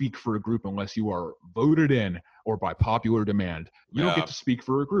to speak for a group unless you are voted in or by popular demand. You don't get Yeah. to speak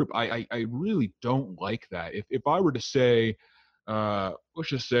for a group. I really don't like that. If I were to say, let's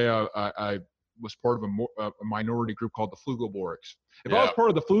just say I was part of a minority group called the Flugelborgs. If I was Yeah. part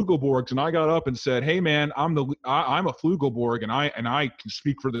of the Flugelborgs and I got up and said, "Hey man, I'm a Flugelborg and I can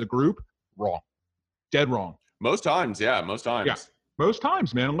speak for the group," wrong, dead wrong. Most times, yeah, most Yeah, times. most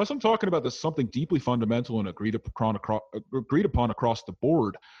times, man. Unless I'm talking about this something deeply fundamental and agreed upon across the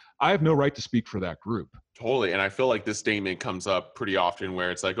board, I have no right to speak for that group. Totally. And I feel like this statement comes up pretty often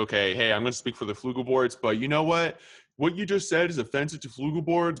where it's like, okay, hey, I'm going to speak for the flugelboards, but you know what? What you just said is offensive to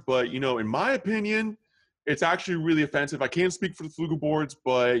flugelboards, but in my opinion, it's actually really offensive. I can't speak for the flugelboards,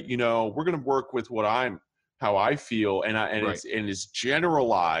 but we're going to work with how I feel, Right, and it's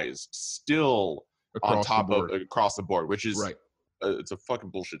generalized still on across the top of board. across the board, which is Right. it's a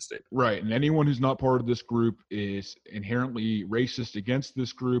fucking bullshit statement. Right. And anyone who's not part of this group is inherently racist against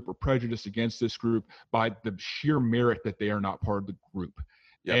this group or prejudiced against this group by the sheer merit that they are not part of the group.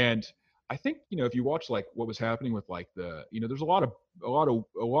 Yep. And I think, if you watch like what was happening with like there's a lot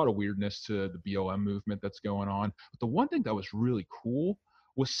of weirdness to the BLM movement that's going on. But the one thing that was really cool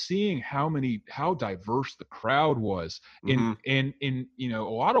was seeing how diverse the crowd was Hmm. in a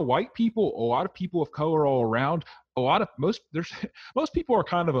lot of white people, a lot of people of color all around, a lot of there's most people are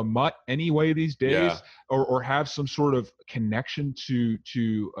kind of a mutt anyway these Yeah. days, or have some sort of connection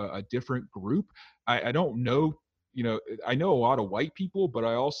to a different group. I don't know, I know a lot of white people, but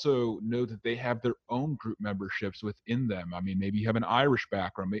I also know that they have their own group memberships within them. I mean, maybe you have an Irish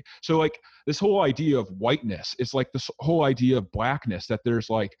background. So like this whole idea of whiteness, it's like this whole idea of blackness, that there's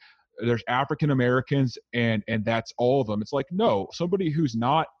African Americans and that's all of them. It's like, no, somebody who's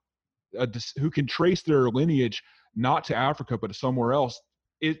not who can trace their lineage not to Africa but to somewhere else,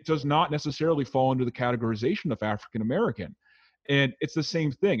 it does not necessarily fall under the categorization of African American. And it's the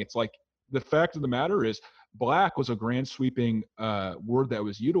same thing. It's like, the fact of the matter is, black was a grand sweeping word that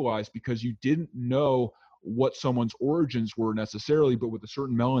was utilized because you didn't know what someone's origins were necessarily, but with a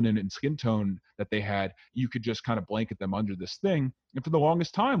certain melanin and skin tone that they had, you could just kind of blanket them under this thing. And for the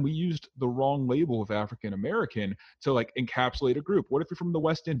longest time, we used the wrong label of African American to like encapsulate a group. What if you're from the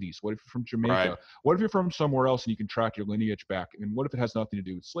West Indies? What if you're from Right. Jamaica? What if you're from somewhere else and you can track your lineage back? And what if it has nothing to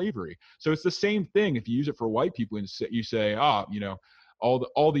do with slavery? So it's the same thing if you use it for white people and you say,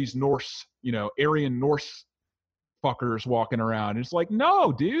 all these Norse, Aryan Norse fuckers walking around. And it's like,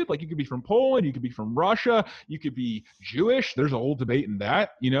 no, dude, like you could be from Poland, you could be from Russia, you could be Jewish. There's a whole debate in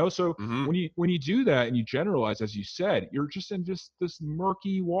that, So Hmm. when you do that and you generalize, as you said, you're just in just this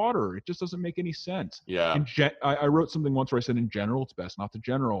murky water. It just doesn't make any sense. Yeah. I wrote something once where I said, in general, it's best not to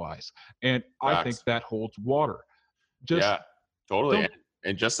generalize. And I think Facts. that holds water. Just Yeah. Totally. don't.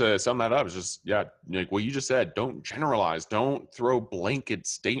 And just to sum that up, it's just, yeah, like what you just said, don't generalize, don't throw blanket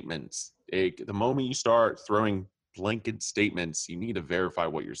statements. The moment you start throwing blanket statements, you need to verify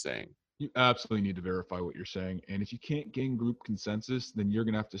what you're saying. You absolutely need to verify what you're saying. And if you can't gain group consensus, then you're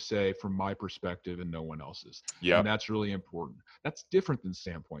going to have to say, from my perspective and no one else's. And Yep. that's really important. That's different than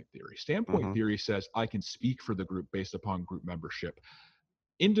standpoint theory. Standpoint Hmm. theory says I can speak for the group based upon group membership.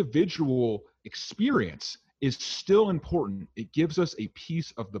 Individual experience is still important. It gives us a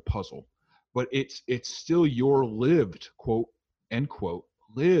piece of the puzzle, but it's still your lived, quote, end quote,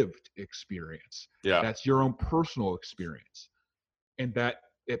 lived experience. Yeah. That's your own personal experience. And that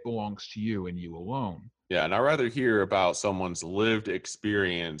it belongs to you and you alone. Yeah. And I'd rather hear about someone's lived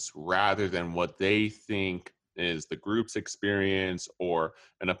experience rather than what they think is the group's experience or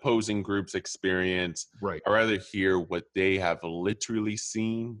an opposing group's experience. Right. I'd rather hear what they have literally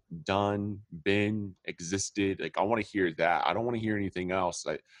seen, done, been, existed. Like, I want to hear that. I don't want to hear anything else.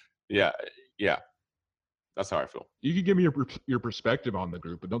 Yeah. Yeah. That's how I feel. You can give me your perspective on the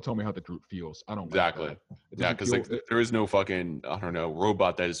group, but don't tell me how the group feels. I don't like Exactly. that. It Yeah, doesn't because feel like there is no fucking, I don't know,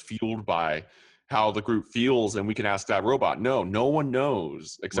 robot that is fueled by how the group feels, and we can ask that robot. No one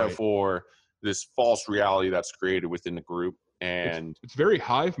knows except right. for this false reality that's created within the group. And It's very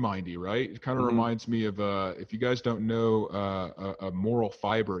hive mindy, right? It kind of mhm, reminds me of if you guys don't know a Moral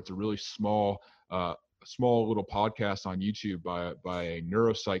Fiber. It's a really small little podcast on YouTube by a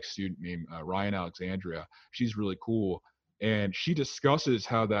neuropsych student named Ryan Alexandria. She's really cool. And she discusses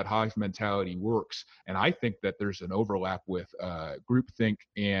how that hive mentality works. And I think that there's an overlap with groupthink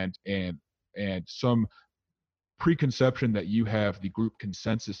and some preconception that you have the group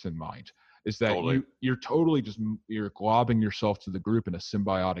consensus in mind, is that totally. you're totally just you're globbing yourself to the group in a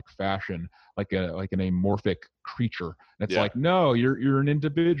symbiotic fashion, like an amorphic creature. And it's Yeah. like, no, you're an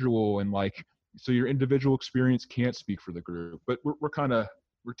individual, and like, so your individual experience can't speak for the group. But we're tangenting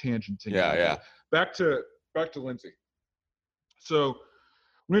a Yeah. little bit. Yeah. Back to Lindsay. So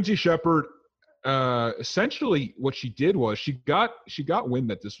Lindsay Shepherd, essentially what she did was she got wind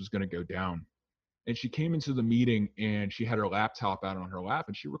that this was going to go down, and she came into the meeting and she had her laptop out on her lap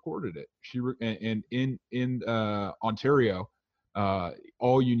and she recorded it. And in Ontario,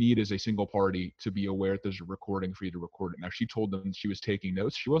 all you need is a single party to be aware that there's a recording for you to record it. Now, she told them she was taking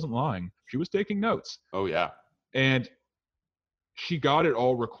notes. She wasn't lying. She was taking notes, Oh yeah. and she got it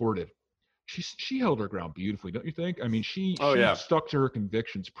all recorded. She held her ground beautifully, don't you think? I mean, Oh she yeah. stuck to her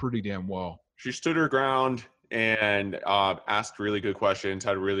convictions pretty damn well. She stood her ground and asked really good questions,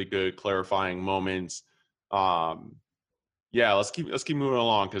 had really good clarifying moments. Um, yeah, let's keep moving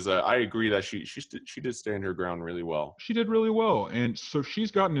along because I agree that she did stand her ground really well. She did really well, and so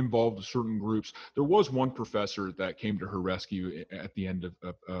she's gotten involved with certain groups. There was one professor that came to her rescue at the end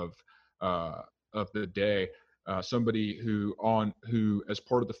of the day. Somebody who, as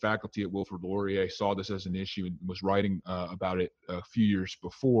part of the faculty at Wilfrid Laurier, saw this as an issue and was writing about it a few years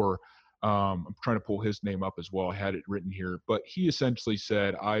before. I'm trying to pull his name up as well. I had it written here, but he essentially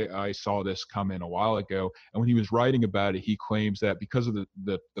said, I saw this come in a while ago. And when he was writing about it, he claims that because of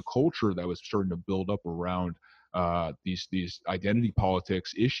the culture that was starting to build up around these identity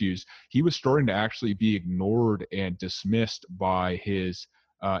politics issues, he was starting to actually be ignored and dismissed by his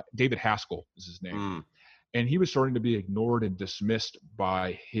David Haskell is his name. Mm. And he was starting to be ignored and dismissed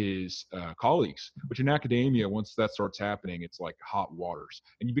by his colleagues, which in academia, once that starts happening, it's like hot waters.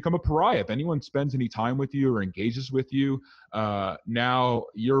 And you become a pariah. If anyone spends any time with you or engages with you, now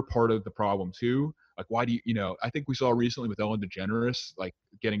you're part of the problem too. Like, why do you, I think we saw recently with Ellen DeGeneres, like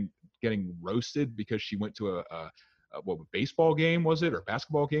getting roasted because she went to a baseball game, was it, or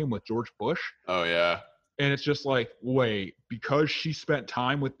basketball game with George Bush? Oh, yeah. And it's just like, wait, because she spent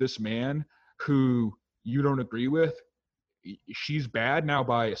time with this man who you don't agree with, she's bad now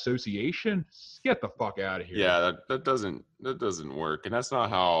by association? Get the fuck out of here. Yeah, that doesn't work, and that's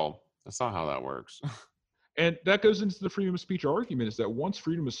not how that works. And that goes into the freedom of speech argument, is that once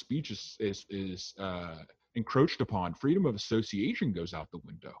freedom of speech is encroached upon, freedom of association goes out the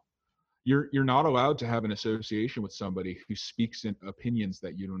window. You're not allowed to have an association with somebody who speaks in opinions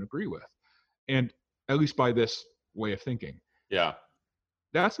that you don't agree with, and at least by this way of thinking. Yeah,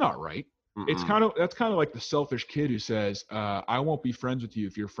 that's not right. Mm-mm. That's kind of like the selfish kid who says, I won't be friends with you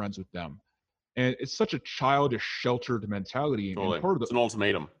if you're friends with them. And it's such a childish, sheltered mentality. Totally. And part of it's an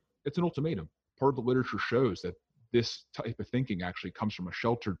ultimatum. It's an ultimatum. Part of the literature shows that this type of thinking actually comes from a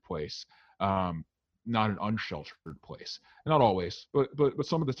sheltered place, not an unsheltered place. Not always, but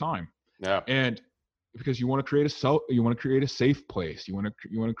some of the time. Yeah. And because you want to create a safe place. You want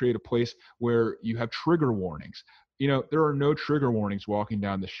to create a place where you have trigger warnings. There are no trigger warnings walking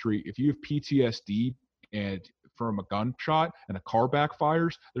down the street. If you have PTSD and from a gunshot and a car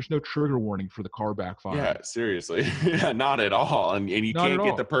backfires, there's no trigger warning for the car backfire. Yeah, seriously. Yeah, not at all. And you not can't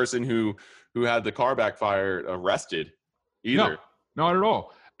get the person who had the car backfire arrested either. No, not at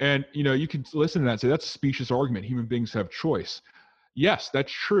all. And you can listen to that and say that's a specious argument. Human beings have choice. Yes,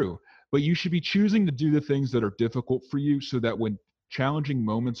 that's true. But you should be choosing to do the things that are difficult for you so that when challenging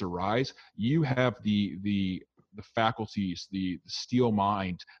moments arise, you have the faculties, the steel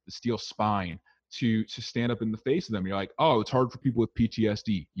mind, the steel spine to stand up in the face of them. You're like, oh, it's hard for people with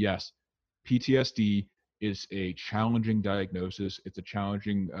PTSD. Yes, PTSD is a challenging diagnosis. It's a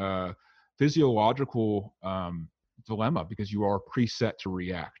challenging physiological dilemma because you are preset to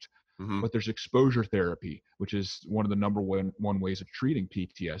react. Mm-hmm. But there's exposure therapy, which is one of the number one ways of treating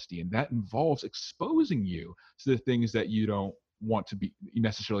PTSD. And that involves exposing you to the things that you don't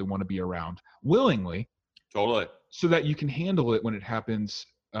necessarily want to be around willingly. Totally. So that you can handle it when it happens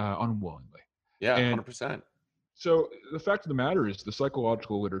unwillingly. Yeah, 100%. So the fact of the matter is the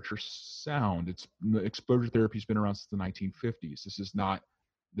psychological literature sound. Exposure therapy has been around since the 1950s. This is not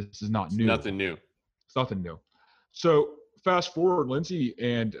new. Nothing new. It's nothing new. So fast forward, Lindsay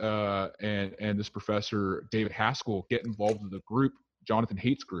and this professor David Haskell get involved with a group, Jonathan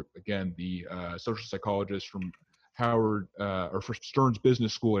Haidt's group. Again, the social psychologist from Howard or for Stern's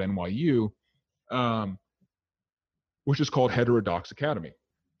Business School at NYU, which is called Heterodox Academy.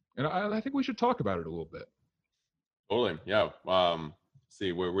 And I think we should talk about it a little bit. Totally. Yeah.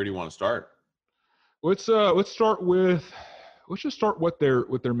 See, where do you want to start? Let's just start with what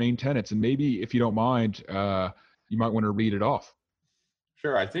their main tenets, and maybe if you don't mind, you might want to read it off.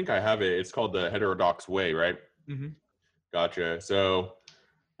 Sure. I think I have it. It's called the Heterodox Way, right? Mm-hmm. Gotcha. So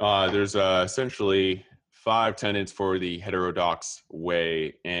there's essentially 5 tenets for the Heterodox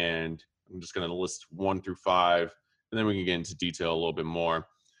Way, and I'm just going to list 1 through 5, and then we can get into detail a little bit more.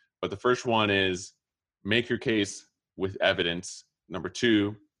 But the first one is make your case with evidence. Number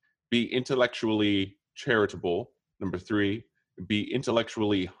 2, be intellectually charitable. Number 3, be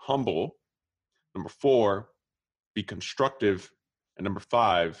intellectually humble. Number 4, be constructive. And number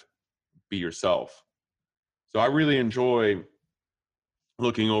 5, be yourself. So I really enjoy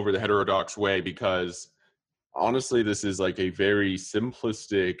looking over the Heterodox Way because honestly, this is like a very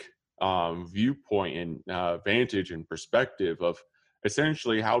simplistic viewpoint and vantage and perspective of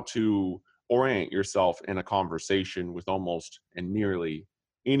essentially how to orient yourself in a conversation with almost and nearly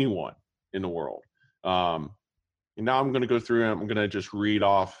anyone in the world. And now I'm going to go through and I'm going to just read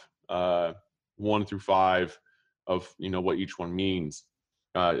off 1 through 5 of what each one means,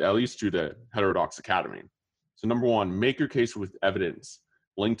 at least to the Heterodox Academy. So number 1, make your case with evidence.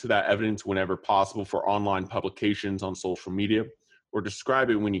 Link to that evidence whenever possible for online publications on social media, or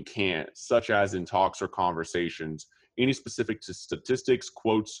describe it when you can, such as in talks or conversations. Any specific statistics,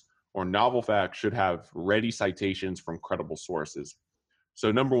 quotes, or novel facts should have ready citations from credible sources.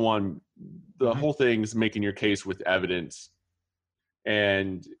 So number 1, the whole thing is making your case with evidence.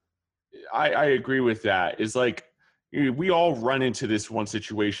 And I agree with that. It's like we all run into this one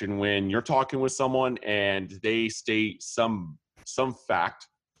situation when you're talking with someone and they state some fact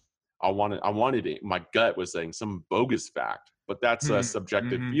I wanted it. My gut was saying some bogus fact, but that's a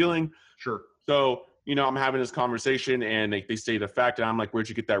subjective Mm-hmm. feeling. Sure. So, I'm having this conversation and they state a fact, and I'm like, where'd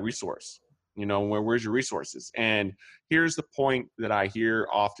you get that resource? Where's your resources? And here's the point that I hear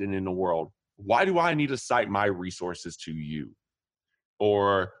often in the world. Why do I need to cite my resources to you?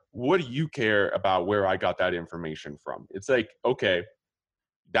 Or what do you care about where I got that information from? It's like, okay,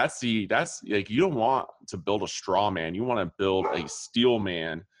 that's like, you don't want to build a straw man. You want to build a steel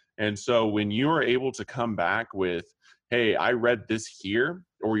man. And so when you're able to come back with, hey, I read this here,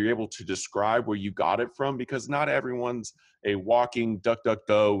 or you're able to describe where you got it from, because not everyone's a walking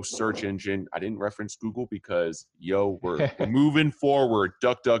DuckDuckGo search engine. I didn't reference Google because we're moving forward.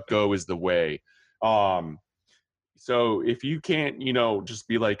 DuckDuckGo is the way. So if you can't, just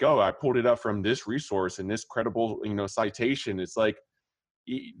be like, oh, I pulled it up from this resource and this credible, citation, it's like,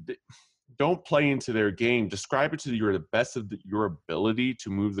 don't play into their game. Describe it to the best of your ability to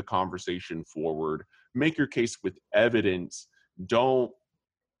move the conversation forward. Make your case with evidence. Don't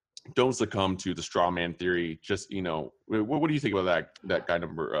succumb to the straw man theory. Just, what do you think about that guy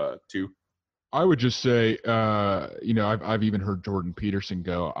number 2? I would just say, I've even heard Jordan Peterson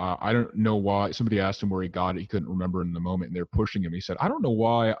go, I don't know why. Somebody asked him where he got it. He couldn't remember in the moment, and they're pushing him. He said, I don't know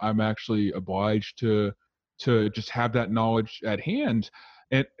why I'm actually obliged to just have that knowledge at hand.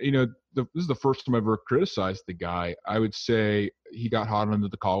 And, this is the first time I've ever criticized the guy. I would say he got hot under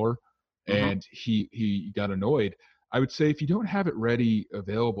the collar Mm-hmm. and he got annoyed. I would say if you don't have it ready,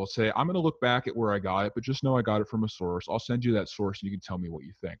 available, say, I'm going to look back at where I got it, but just know I got it from a source. I'll send you that source and you can tell me what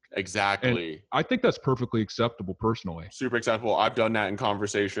you think. And Exactly. I think that's perfectly acceptable personally. Super acceptable. I've done that in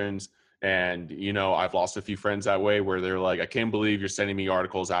conversations, and I've lost a few friends that way, where they're like, I can't believe you're sending me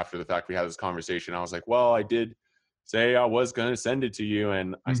articles after the fact we had this conversation. I was like, well, I did say I was going to send it to you,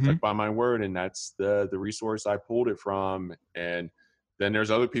 and I Mm-hmm. stuck by my word, and that's the resource I pulled it from. And then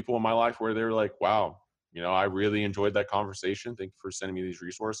there's other people in my life where they're like, wow, I really enjoyed that conversation. Thank you for sending me these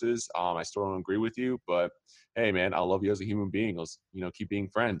resources. I still don't agree with you, but hey, man, I love you as a human being. Let's, keep being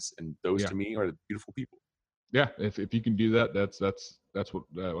friends. And those Yeah. to me are the beautiful people. Yeah. If you can do that, that's what,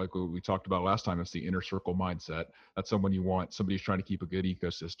 like what we talked about last time. That's the inner circle mindset. That's someone you want. Somebody's trying to keep a good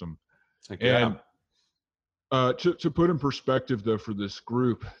ecosystem. Like, yeah. And to put in perspective though, for this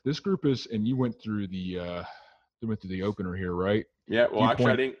group is, and you went through the opener here, right? Yeah, well,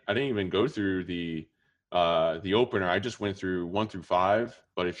 actually, Viewpoint. I didn't even go through the opener. I just went through 1 through 5.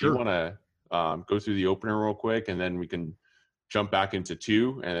 But if you Sure. want to go through the opener real quick, and then we can jump back into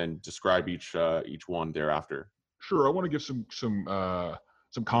 2 and then describe each one thereafter. Sure. I want to give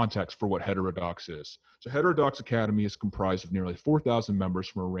some context for what Heterodox is. So Heterodox Academy is comprised of nearly 4,000 members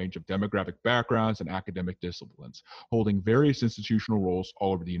from a range of demographic backgrounds and academic disciplines, holding various institutional roles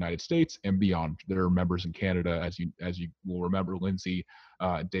all over the United States and beyond. There are members in Canada, as you will remember. Lindsay,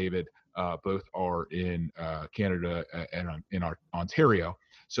 David, both are in Canada and in our Ontario.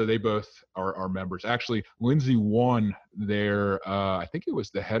 So they both are members. Actually, Lindsay won their I think it was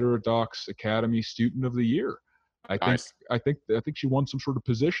the Heterodox Academy Student of the Year. Nice. I think she won some sort of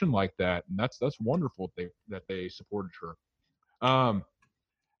position like that, and that's wonderful that they supported her.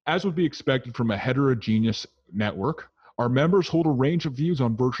 As would be expected from a heterogeneous network, our members hold a range of views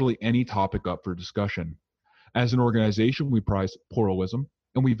on virtually any topic up for discussion. As an organization, we prize pluralism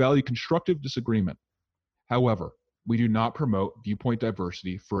and we value constructive disagreement. However, we do not promote viewpoint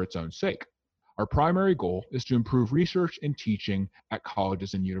diversity for its own sake. Our primary goal is to improve research and teaching at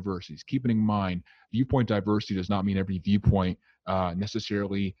colleges and universities. Keeping in mind, viewpoint diversity does not mean every viewpoint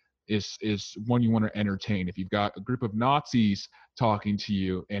necessarily is one you want to entertain. If you've got a group of Nazis talking to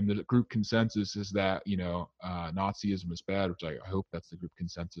you, and the group consensus is that Nazism is bad, which I hope that's the group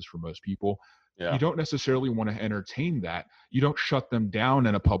consensus for most people, Yeah. you don't necessarily want to entertain that. You don't shut them down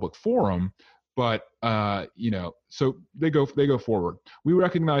in a public forum, but so they go forward. We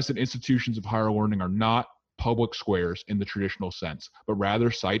recognize that institutions of higher learning are not public squares in the traditional sense, but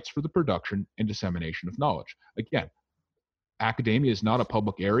rather sites for the production and dissemination of knowledge. Again, academia is not a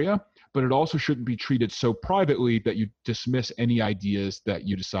public area, but it also shouldn't be treated so privately that you dismiss any ideas that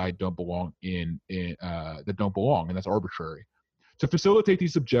you decide don't belong that don't belong, and that's arbitrary. To facilitate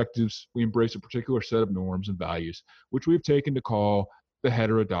these objectives, we embrace a particular set of norms and values, which we've taken to call the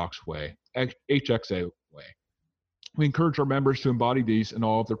heterodox way, HXA way. We encourage our members to embody these in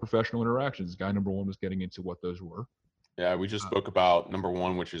all of their professional interactions. Guy number 1 was getting into what those were. Yeah, we just spoke about number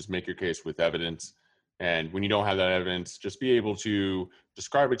 1, which is make your case with evidence. And when you don't have that evidence, just be able to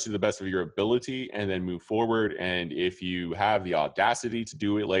describe it to the best of your ability and then move forward. And if you have the audacity to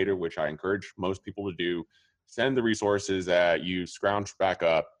do it later, which I encourage most people to do, send the resources that you scrounge back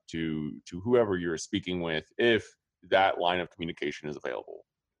up to whoever you're speaking with, if that line of communication is available.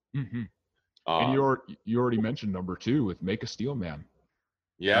 Hmm. And Um, you already mentioned number two with make a steel man.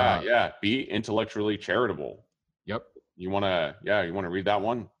 yeah, Uh, yeah. Be intellectually charitable. yep. You wanna read that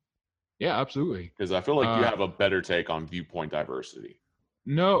one? Yeah, absolutely. Because I feel like you Uh, have a better take on viewpoint diversity.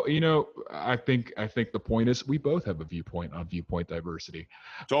 no, I think the point is we both have a viewpoint on viewpoint diversity,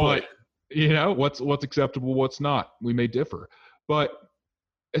 Totally. but what's acceptable, what's not. We may differ, but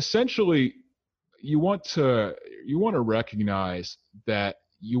essentially, you want to you want to recognize that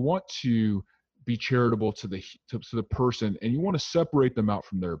you want to be charitable to the person, and you want to separate them out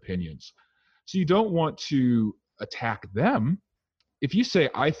from their opinions. So you don't want to attack them. If you say,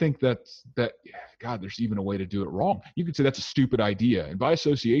 I think that God, there's even a way to do it wrong, you could say that's a stupid idea, and by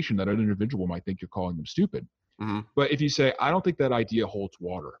association that other individual might think you're calling them stupid. Mhm. But if you say, I don't think that idea holds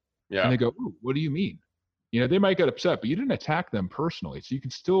water, and Yeah, they go, ooh, what do you mean? They might get upset, but you didn't attack them personally, so you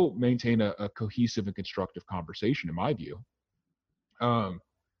can still maintain a cohesive and constructive conversation, in my view. um,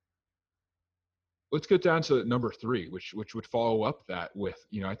 let's get down to number three, which would follow up that with,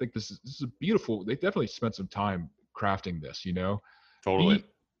 I think this is a beautiful. They definitely spent some time crafting this. totally.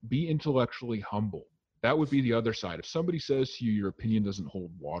 Be intellectually humble. That would be the other side. If somebody says to you your opinion doesn't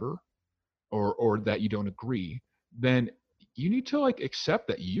hold water, or that you don't agree, then you need to like accept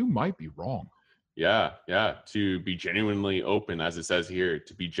that you might be wrong. Yeah, yeah. To be genuinely open, as it says here,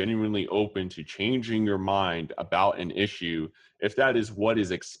 to be genuinely open to changing your mind about an issue, if that is what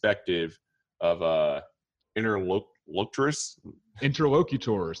is expected of a interlocutress.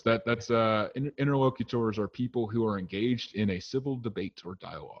 Interlocutors. Interlocutors are people who are engaged in a civil debate or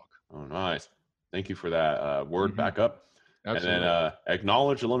dialogue. Oh, nice. Thank you for that word Hmm. backup. And then Absolutely.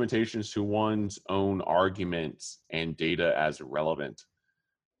 acknowledge the limitations to one's own arguments and data as relevant.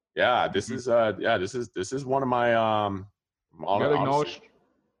 Yeah, Hmm. this is one of my You got to honestly. acknowledge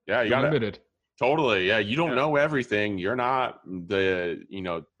Yeah, you you're got to. limited. Totally. Yeah. You don't Yeah. know everything. You're not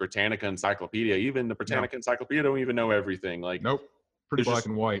Britannica Encyclopedia. Even the No. Britannica Encyclopedia don't even know everything. Like, Nope. Pretty there's black just,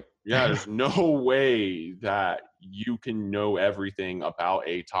 and white. yeah, there's no way that you can know everything about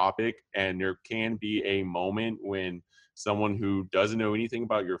a topic. And there can be a moment when someone who doesn't know anything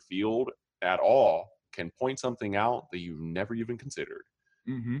about your field at all can point something out that you've never even considered.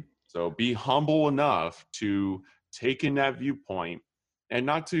 Hmm. So be humble enough to take in that viewpoint and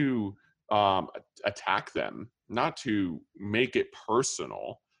not to attack them, not to make it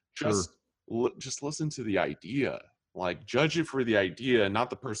personal. Sure. Just listen to the idea. Like judge it for the idea, not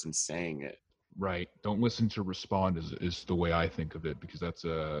the person saying it. Right. Don't listen to respond is the way I think of it, because that's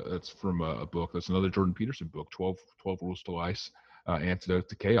from a book. That's another Jordan Peterson book, 12 Rules to Life, Antidote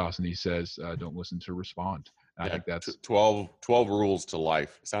to Chaos. And he says, don't listen to respond. And I Yeah, think that's 12 rules to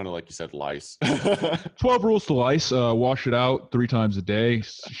life. It sounded like you said lice. 12 Rules to Life. Wash it out 3 times a day,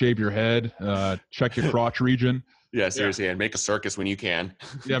 shave your head, check your crotch region. Yeah, Yeah. seriously, and make a circus when you can.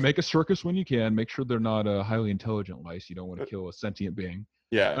 Yeah. Make a circus when you can. Make sure they're not highly intelligent lice. You don't want to kill a sentient being.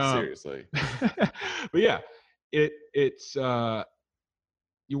 Yeah, Um, seriously. but yeah, it's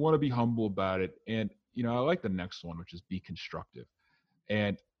you want to be humble about it. And I like the next one, which is be constructive.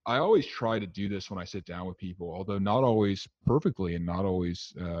 And I always try to do this when I sit down with people, although not always perfectly, and not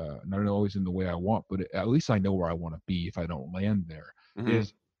always in the way I want, but at least I know where I want to be if I don't land there. Hmm.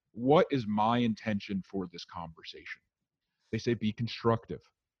 Is what is my intention for this conversation? They say be constructive.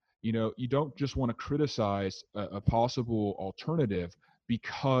 You don't just want to criticize a possible alternative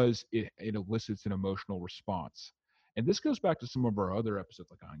because it elicits an emotional response. And this goes back to some of our other episodes,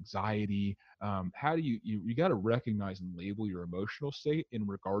 like anxiety. How do you got to recognize and label your emotional state in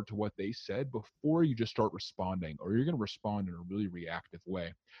regard to what they said before you just start responding, or you're going to respond in a really reactive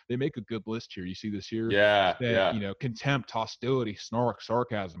way. They make a good list here. You see this here? Yeah, That yeah. contempt, hostility, snark,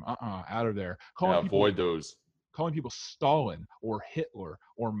 sarcasm, out of there. Yeah, avoid those. Calling people Stalin or Hitler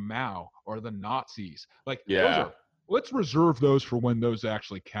or Mao or the Nazis. Like those Yeah. are, let's reserve those for when those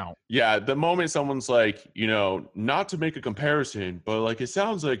actually count. Yeah, the moment someone's like, not to make a comparison, but like it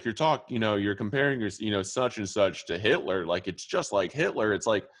sounds like you're comparing your, such and such to Hitler, like it's just like Hitler. It's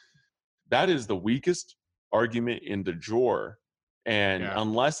like that is the weakest argument in the drawer. And Yeah.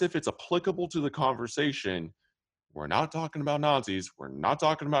 unless if it's applicable to the conversation, we're not talking about Nazis, we're not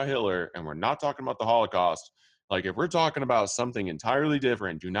talking about Hitler, and we're not talking about the Holocaust. Like if we're talking about something entirely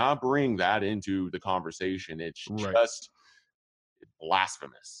different, do not bring that into the conversation. It's Right. just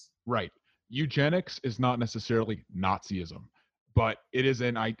blasphemous. Right. Eugenics is not necessarily Nazism, but it is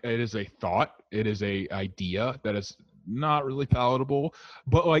a thought. It is a idea that is not really palatable.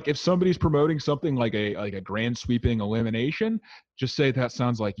 But like if somebody's promoting something like a grand sweeping elimination, just say that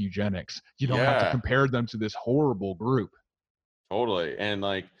sounds like eugenics. You don't have to Yeah, compare them to this horrible group. totally. And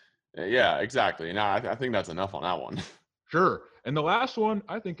like, yeah, exactly. No, I think that's enough on that one. Sure. And the last one,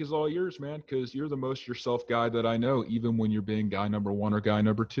 I think, is all yours, man, because you're the most yourself guy that I know, even when you're being guy number one or guy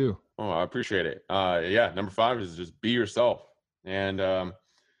number two. Oh, I appreciate it. Yeah, number 5 is just be yourself. And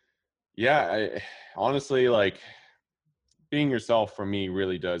yeah, honestly, like being yourself for me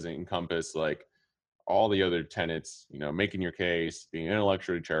really does encompass like all the other tenets, making your case, being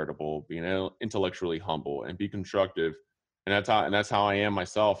intellectually charitable, being intellectually humble, and be constructive. And that's how I am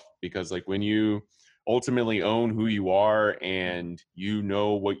myself. Because like when you ultimately own who you are and you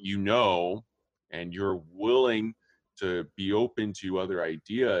know what you know, and you're willing to be open to other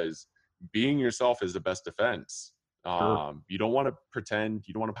ideas, being yourself is the best defense. Sure. You don't want to pretend.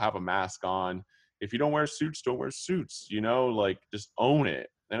 You don't want to have a mask on. If you don't wear suits, don't wear suits. Like just own it.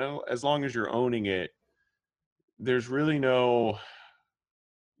 And as long as you're owning it, there's really no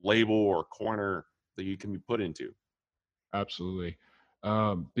label or corner that you can be put into. Absolutely.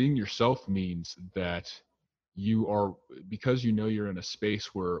 Being yourself means that you are, because you know you're in a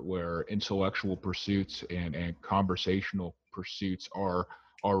space where intellectual pursuits and conversational pursuits are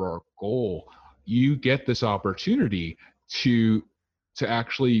our goal. You get this opportunity to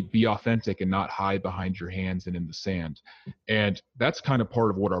actually be authentic and not hide behind your hands and in the sand. And that's kind of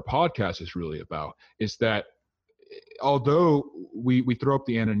part of what our podcast is really about, is that although we throw up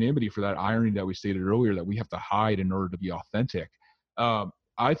the anonymity for that irony that we stated earlier, that we have to hide in order to be authentic.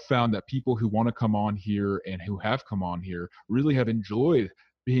 I've found that people who want to come on here and who have come on here really have enjoyed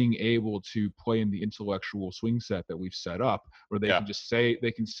being able to play in the intellectual swing set that we've set up, where they Yeah, can just say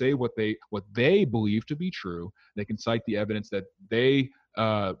what they believe to be true. They can cite the evidence that they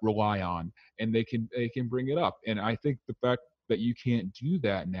rely on, and they can bring it up. And I think the fact that you can't do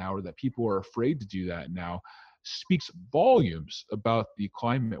that now, or that people are afraid to do that now, speaks volumes about the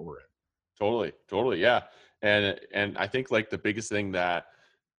climate we're in. totally, yeah. And I think like the biggest thing that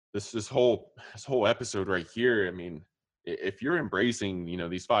this whole episode right here, I mean, if you're embracing,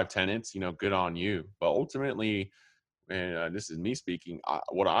 these 5 tenets, good on you. But ultimately, and this is me speaking,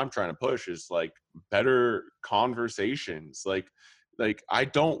 what I'm trying to push is like better conversations. Like I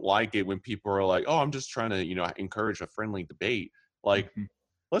don't like it when people are like, oh, I'm just trying to, encourage a friendly debate. Like Mhm.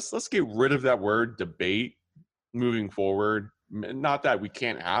 let's get rid of that word debate moving forward. Not that we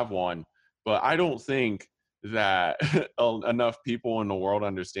can't have one, but I don't think that enough people in the world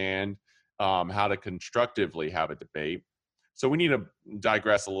understand how to constructively have a debate. So we need to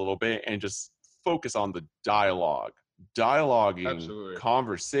digress a little bit and just focus on the dialogue. Dialoguing, Absolutely.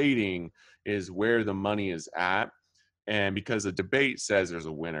 conversating is where the money is at. And because a debate says there's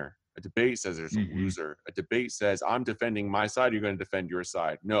a winner, a debate says there's a Hmm. loser, a debate says I'm defending my side, you're going to defend your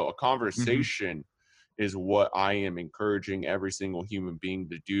side. No, a Hmm. conversation is what I am encouraging every single human being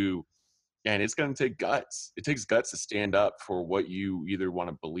to do. And it's going to take guts. It takes guts to stand up for what you either want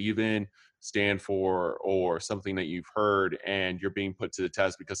to believe in, stand for, or something that you've heard and you're being put to the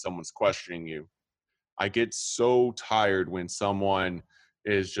test because someone's questioning you. I get so tired when someone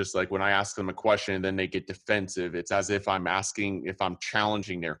is just like, when I ask them a question and then they get defensive. It's as if I'm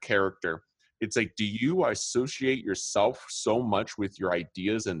challenging their character. It's like, do you associate yourself so much with your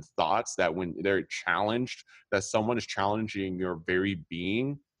ideas and thoughts that when they're challenged, that someone is challenging your very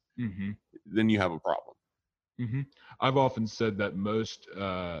being, Hmm. then you have a problem. Hmm. I've often said that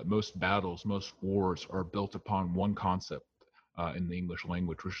most battles, most wars are built upon one concept in the English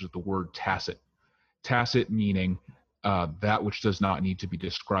language, which is the word tacit. Tacit meaning that which does not need to be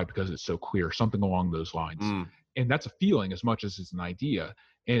described because it's so clear, something along those lines. Mm, And that's a feeling as much as it's an idea.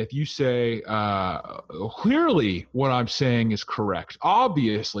 And if you say, clearly what I'm saying is correct,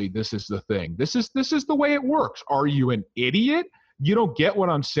 obviously this is the thing, this is the way it works. Are you an idiot? You don't get what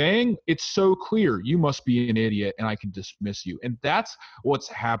I'm saying? It's so clear. You must be an idiot and I can dismiss you. And that's what's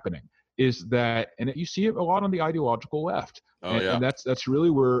happening, is that, and you see it a lot on the ideological left. oh And yeah. that's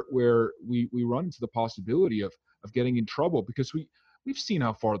really where we run into the possibility of getting in trouble, because we've seen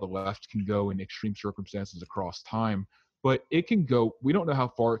how far the left can go in extreme circumstances across time, but it can go, we don't know how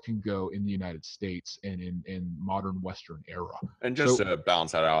far it can go in the United States and in modern Western era. And just So to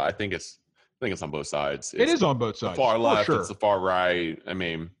balance that out, I think it's on both sides. it It's is on both the sides, far for left, it's sure. the far right. I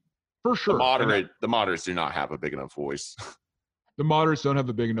mean, For the sure. And moderate the moderates do not have a big enough voice. the moderates don't have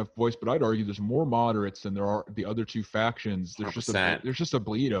a big enough voice, but I'd argue there's more moderates than there are the other two factions. There's just a 100%. there's just a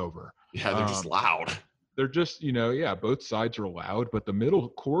bleed over. Yeah, they're just Um, loud. they're just, yeah, both sides are loud, but the middle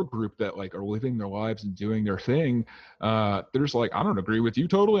core group that like are living their lives and doing their thing, there's like, I don't agree with you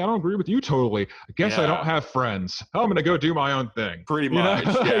totally, I don't agree with you totally, I guess I don't Yeah, have friends, I'm gonna go do my own thing. pretty much.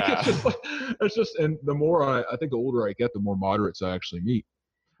 Like Yeah. it's just, and the more I think the older I get, the more moderates I actually meet.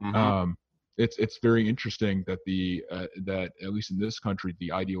 Hmm. um it's very interesting that that at least in this country,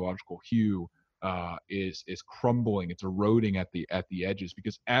 the ideological hue is crumbling. It's eroding at the edges,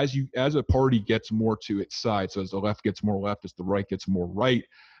 because as a party gets more to its side, so as the left gets more left, as the right gets more right,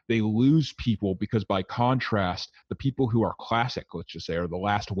 they lose people, because by contrast, the people who are classic, let's just say, are the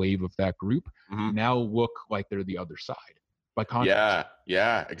last wave of that group, Mhm. now look like they're the other side by contrast. Yeah,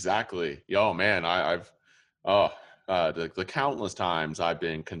 yeah, exactly. Yo, man, I've oh the countless times I've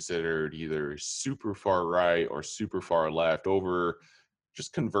been considered either super far right or super far left over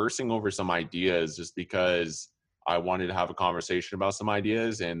just conversing over some ideas just because I wanted to have a conversation about some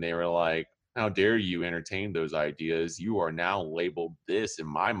ideas, and they were like, "How dare you entertain those ideas? You are now labeled this in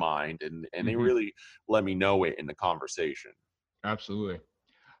my mind," and they Hmm. really let me know it in the conversation. Absolutely.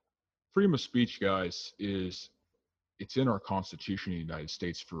 Freedom of speech, guys, it's in our Constitution of the United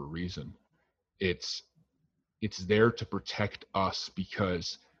States for a reason. It's it's there to protect us,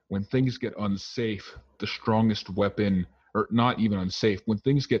 because when things get unsafe, the strongest weapon, or not even unsafe, when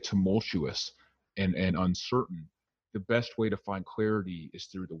things get tumultuous and uncertain, the best way to find clarity is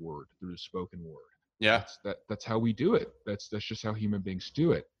through the word, through the spoken word. Yeah, That's how we do it. That's just how human beings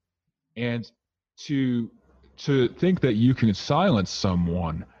do it. And to think that you can silence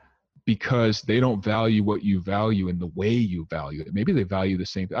someone because they don't value what you value and the way you value it. Maybe they value the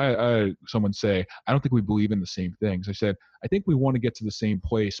same. Someone say, I don't think we believe in the same things. I said, I think we want to get to the same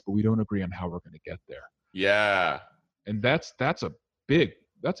place, but we don't agree on how we're going to get there. yeah. And that's a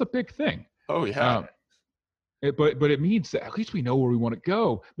big thing. Oh yeah. Um, but it means that at least we know where we want to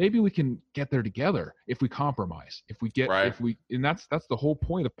go. Maybe we can get there together if we compromise. Right. And that's the whole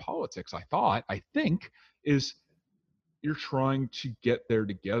point of politics. I think, is you're trying to get there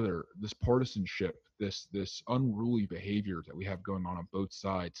together. This partisanship, this unruly behavior that we have going on both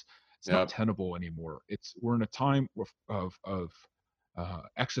sides, it's not Yep. tenable anymore. We're in a time of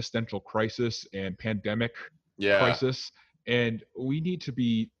existential crisis and pandemic Yeah. crisis, and we need to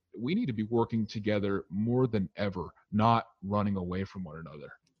be working together more than ever, not running away from one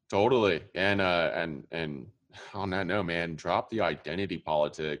another. Totally. And on that note, man, drop the identity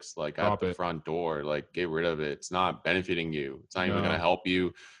politics like at Drop the it. front door. Like get rid of it. It's not benefiting you. It's not even gonna No. help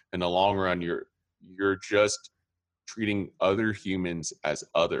you in the long run. You're just treating other humans as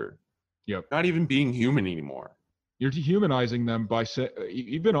other. Yep. Not even being human anymore. You're dehumanizing them by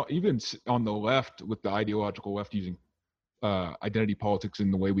even on the left, with the ideological left using identity politics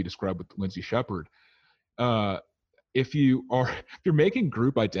in the way we described with Lindsay Shepard. Uh, if you're making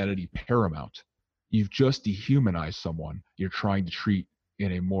group identity paramount, you've just dehumanized someone you're trying to treat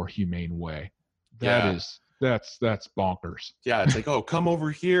in a more humane way. Yeah. That's bonkers. Yeah, it's like, oh, come over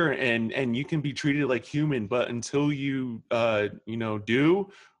here and you can be treated like human, but until you do,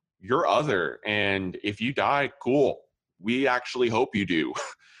 you're other. And if you die, cool. We actually hope you do.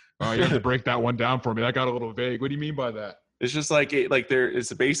 You have to break that one down for me. That got a little vague. What do you mean by that? It's just like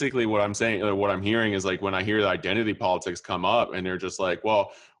it's basically what I'm saying, or what I'm hearing is like when I hear the identity politics come up and they're just like,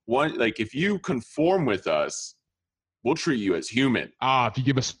 well, one, like if you conform with us, we'll treat you as human. If you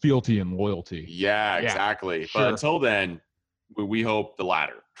give us fealty and loyalty. Yeah, Yeah, exactly. But sure. until then, we hope the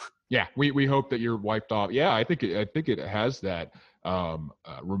latter. Yeah, we hope that you're wiped off. Yeah, I think it has that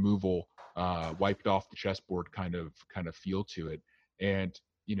removal, wiped off the chessboard kind of feel to it. And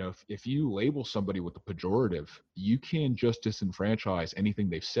if you label somebody with a pejorative, you can just disenfranchise anything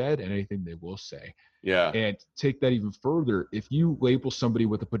they've said and anything they will say. Yeah. And take that even further, if you label somebody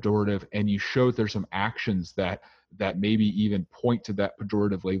with a pejorative and you show there's some actions that maybe even point to that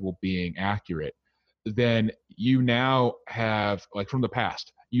pejorative label being accurate, then you now have, like, from the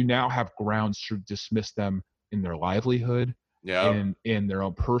past, you now have grounds to dismiss them in their livelihood, Yeah. in their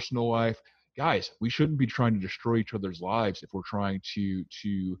own personal life. Guys, we shouldn't be trying to destroy each other's lives if we're trying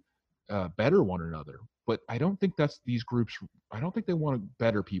to better one another. But I don't think that's these groups. I don't think they want to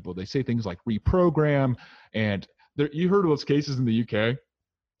better people. They say things like reprogram, and you heard of those cases in the UK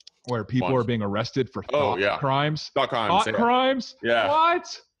where people are Bunch. being arrested for Oh thought yeah. crimes. .com. Thought Yeah. crimes? Yeah.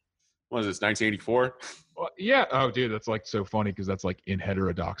 What? What is this? 1984. Well, yeah. Oh, dude, that's like so funny because that's like in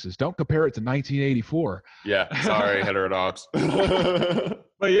heterodoxes. Don't compare it to 1984. Yeah. Sorry, heterodox. That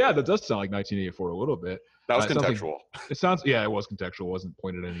But yeah, that does sound like 1984 a little bit. was It sounds like contextual. yeah, it was contextual. It wasn't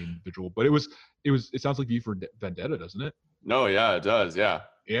pointed at any individual, but it sounds like V for Vendetta, doesn't it? No, yeah, it does. Yeah.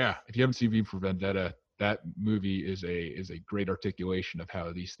 Yeah. If you haven't seen V for Vendetta, that movie is a great articulation of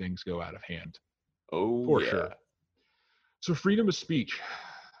how these things go out of hand, Oh for yeah. sure. So freedom of speech.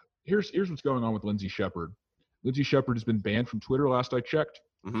 Here's what's going on with Lindsay Shepard. Lindsay Shepard has been banned from Twitter. Last I checked,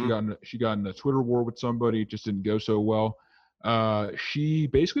 Hmm. she got in a Twitter war with somebody. It just didn't go so well. She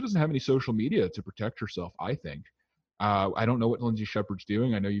basically doesn't have any social media to protect herself, I think. I don't know what Lindsay Shepard's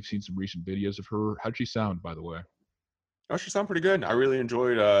doing. I know you've seen some recent videos of her. How'd she sound, by the way? Oh, she sounded pretty good. I really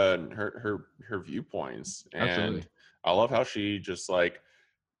enjoyed her viewpoints, Absolutely. and I love how she just like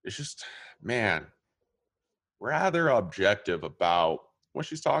it's just man rather objective about what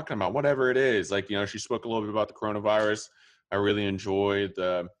she's talking about, whatever it is. Like, she spoke a little bit about the coronavirus. I really enjoyed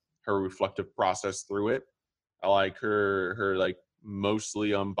her reflective process through it. I like her like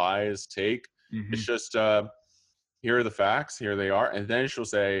mostly unbiased take. Hmm. It's just here are the facts, here they are, and then she'll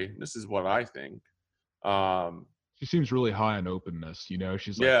say, "This is what I think." Um, She seems really high on openness.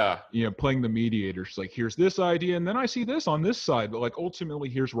 She's like, yeah, playing the mediator. She's like, here's this idea, and then I see this on this side, but like ultimately,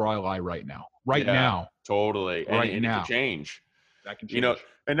 here's where I lie right now, right yeah, now, totally, and right and it could now. change. That can You know, change.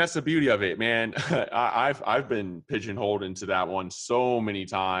 and that's the beauty of it, man. I've been pigeonholed into that one so many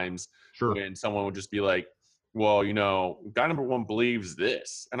times Sure. when someone would just be like, "Well, guy number one believes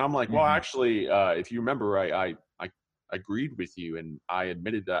this," and I'm like, "Well, Hmm. actually, if you remember, I agreed with you, and I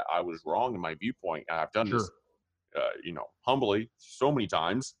admitted that I was wrong in my viewpoint. And I've done this, Sure. humbly so many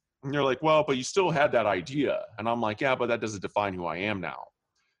times." And you're like, "Well, but you still had that idea," and I'm like, "Yeah, but that doesn't define who I am now."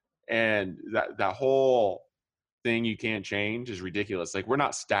 And that whole thing you can't change is ridiculous. Like, we're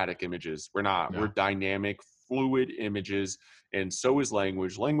not static images. We're No. dynamic, fluid images. And so is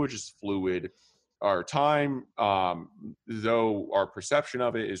language. Language is fluid. Our time, though our perception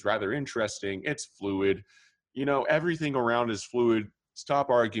of it is rather interesting, it's fluid. Everything around is fluid. Stop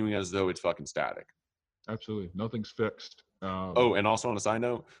arguing as though it's fucking static. Absolutely. Nothing's fixed. Oh, and also on a side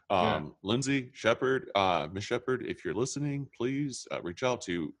note, Yeah. Lindsay Shepard, Miss Shepard, if you're listening, please reach out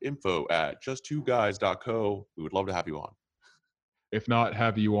to info@just2guys.co. We would love to have you on. If not,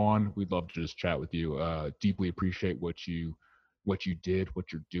 have you on. We'd love to just chat with you. Deeply appreciate what you did,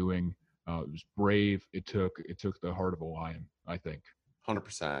 what you're doing. It was brave. It took the heart of a lion, I think.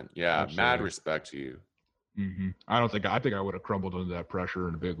 100%. Yeah, mad Absolutely. respect to you. I think I would have crumbled under that pressure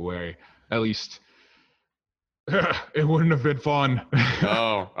in a big way. At least it wouldn't have been fun.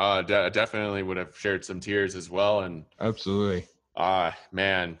 No, definitely would have shared some tears as well. And Absolutely.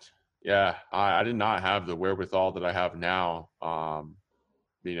 man, yeah, I did not have the wherewithal that I have now.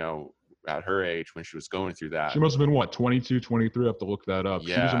 You know, at her age when she was going through She that. must have been what, 22, 23? I have to look that up. She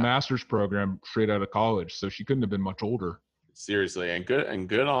was a Yeah, master's program straight out of college, so she couldn't have been much older, seriously, and good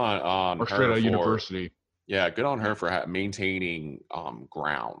on or straight her out of for university. yeah, good on her for maintaining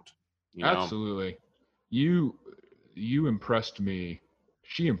ground. You know. Absolutely. You you impressed me.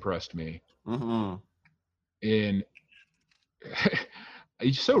 She impressed me. Hmm. In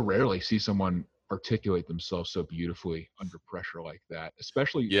you so rarely see someone articulate themselves so beautifully under pressure like that,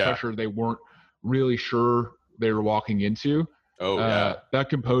 especially Yeah. pressure they weren't really sure they were walking into. Oh yeah. That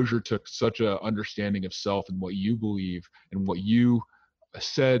composure took such a understanding of self and what you believe and what you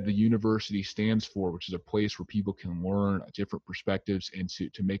said the university stands for, which is a place where people can learn different perspectives and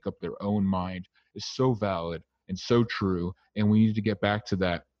to make up their own mind, is so valid and so true. And we need to get back to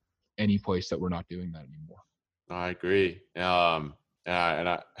that any place that we're not doing that anymore. I agree. And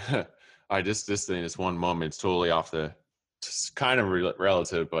I I just this thing, this one moment, it's totally off the, just kind of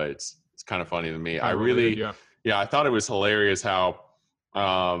relative, but it's kind of funny to me. I Kind of related, really, yeah. yeah, I thought it was hilarious how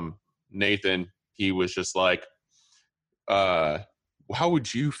Nathan, he was just like, uh, how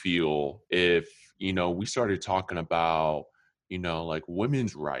would you feel if we started talking about like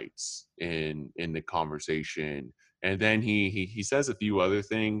women's rights in the conversation, and then he says a few other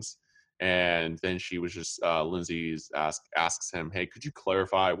things, and then she was just Lindsay's asks him, hey, could you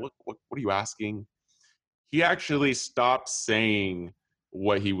clarify what are you asking? He actually stopped saying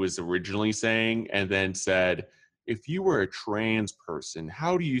what he was originally saying and then said, if you were a trans person,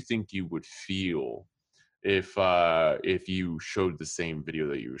 how do you think you would feel if you showed the same video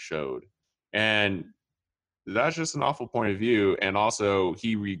that you showed? And that's just an awful point of view. And also,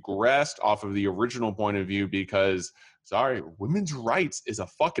 he regressed off of the original point of view because, sorry, women's rights is a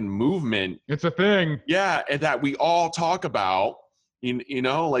fucking movement. It's a thing. Yeah, and that we all talk about.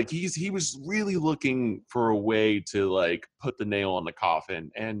 Like he was really looking for a way to like put the nail on the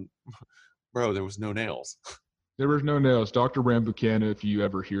coffin, and bro, there was no nails. There was no nails. Dr. Ram Buchanan, if you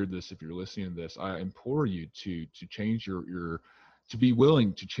ever hear this, if you're listening to this, I implore you to change your to be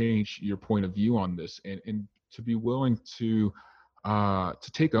willing to change your point of view on this, and to be willing to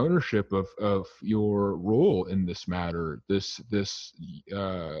take ownership of your role in this matter. This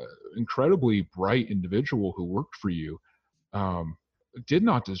incredibly bright individual who worked for you um, did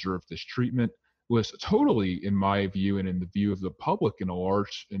not deserve this treatment. Was totally, in my view, and in the view of the public, in a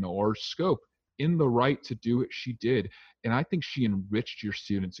large scope, in the right to do what she did. And I think she enriched your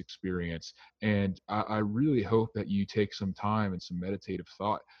students' experience. And I really hope that you take some time and some meditative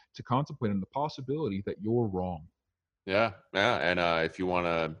thought to contemplate on the possibility that you're wrong. Yeah, yeah. And if you want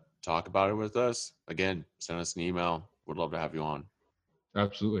to talk about it with us, again, send us an email. would love to have you on.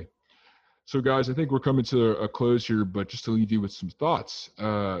 Absolutely. So, guys, I think we're coming to a close here, but just to leave you with some thoughts.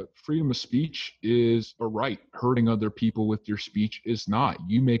 Freedom of speech is a right. Hurting other people with your speech is not.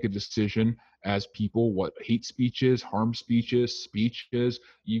 You make a decision as people what hate speech is, harm speech is,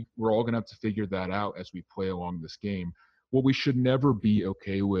 we're all going to have to figure that out as we play along this game. What we should never be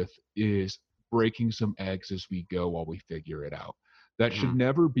okay with is breaking some eggs as we go while we figure it out. That should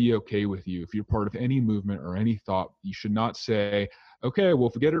never be okay with you. If you're part of any movement or any thought, you should not say, okay, well,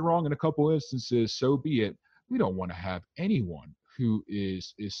 if we get it wrong in a couple instances, so be it. We don't want to have anyone who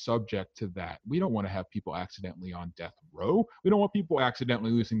is subject to that. We don't want to have people accidentally on death row. We don't want people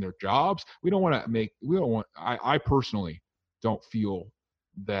accidentally losing their jobs. I personally don't feel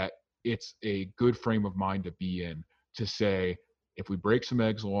that it's a good frame of mind to be in, to say, if we break some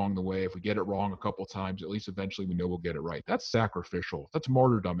eggs along the way, if we get it wrong a couple times, at least eventually we know we'll get it right. That's sacrificial. That's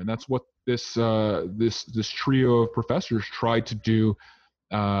martyrdom, and that's what this trio of professors tried to do.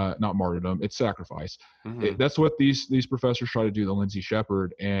 Not martyrdom, it's sacrifice. That's what these professors try to do to Lindsay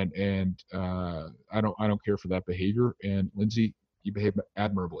Shepherd, and I don't care for that behavior. And Lindsay, you behave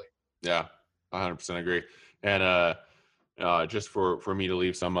admirably. Yeah, 100% agree. And just for me to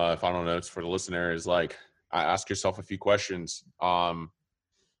leave some final notes for the listener is, like, ask yourself a few questions. Are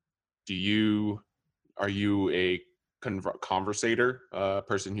you a conversator,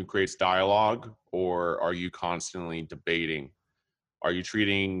 person who creates dialogue, or are you constantly debating? Are you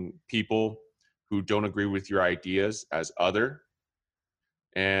treating people who don't agree with your ideas as other?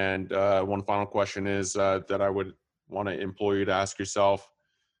 And one final question is that I would want to implore you to ask yourself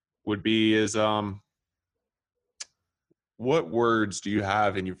is what words do you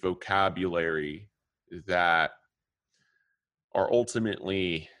have in your vocabulary that are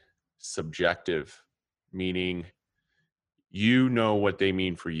ultimately subjective, meaning you know what they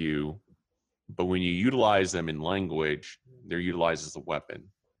mean for you, but when you utilize them in language, they're utilized as a weapon,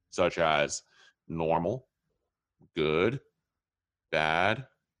 such as normal, good, bad,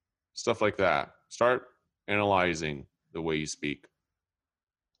 stuff like that. Start analyzing the way you speak.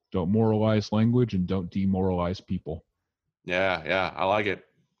 Don't moralize language and don't demoralize people. Yeah, I like it.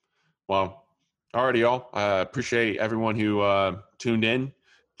 Well, alrighty, y'all. Appreciate everyone who tuned in.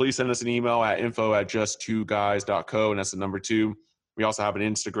 Please send us an email at info@just2guys.co, and that's the number 2. We also have an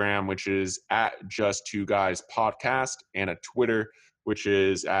Instagram, which is @just2guyspodcast, and a Twitter, which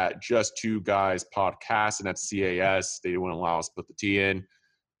is @just2guyspodcast, and that's CAS. They wouldn't allow us to put the T in.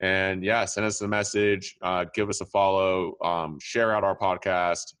 And yeah, send us a message, give us a follow, share out our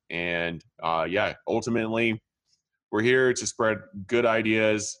podcast, and ultimately, we're here to spread good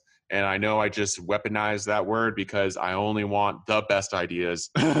ideas. And I know I just weaponized that word because I only want the best ideas.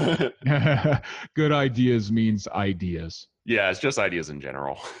 Good ideas means ideas. Yeah, it's just ideas in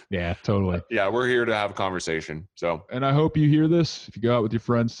general. Yeah, totally. Yeah, we're here to have a conversation. So, and I hope you hear this. If you go out with your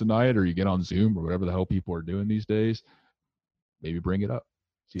friends tonight, or you get on Zoom, or whatever the hell people are doing these days, maybe bring it up.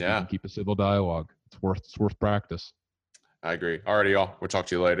 See if you can keep a civil dialogue. It's worth practice. I agree. Alrighty, y'all. We'll talk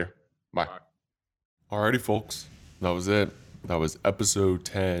to you later. Bye. Alrighty, folks. That was it. That was episode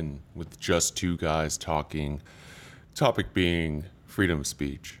 10 with just 2 guys talking. Topic being freedom of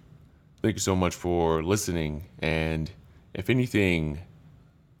speech. Thank you so much for listening. And if anything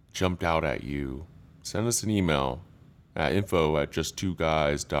jumped out at you, send us an email at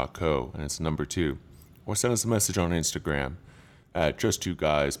info@just2guys.co, and it's number 2. Or send us a message on Instagram at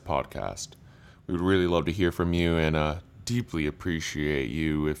just2guyspodcast. We would really love to hear from you, and deeply appreciate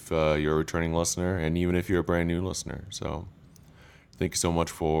you if you're a returning listener, and even if you're a brand new listener. So thank you so much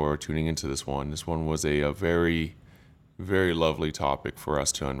for tuning into this one. This one was a very, very lovely topic for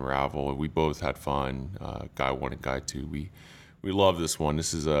us to unravel. We both had fun. Guy 1 and Guy 2. We love this one.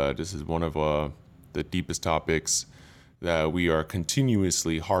 This is one of the deepest topics that we are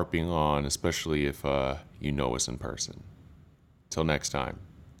continuously harping on, especially if you know us in person. Till next time,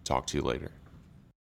 talk to you later.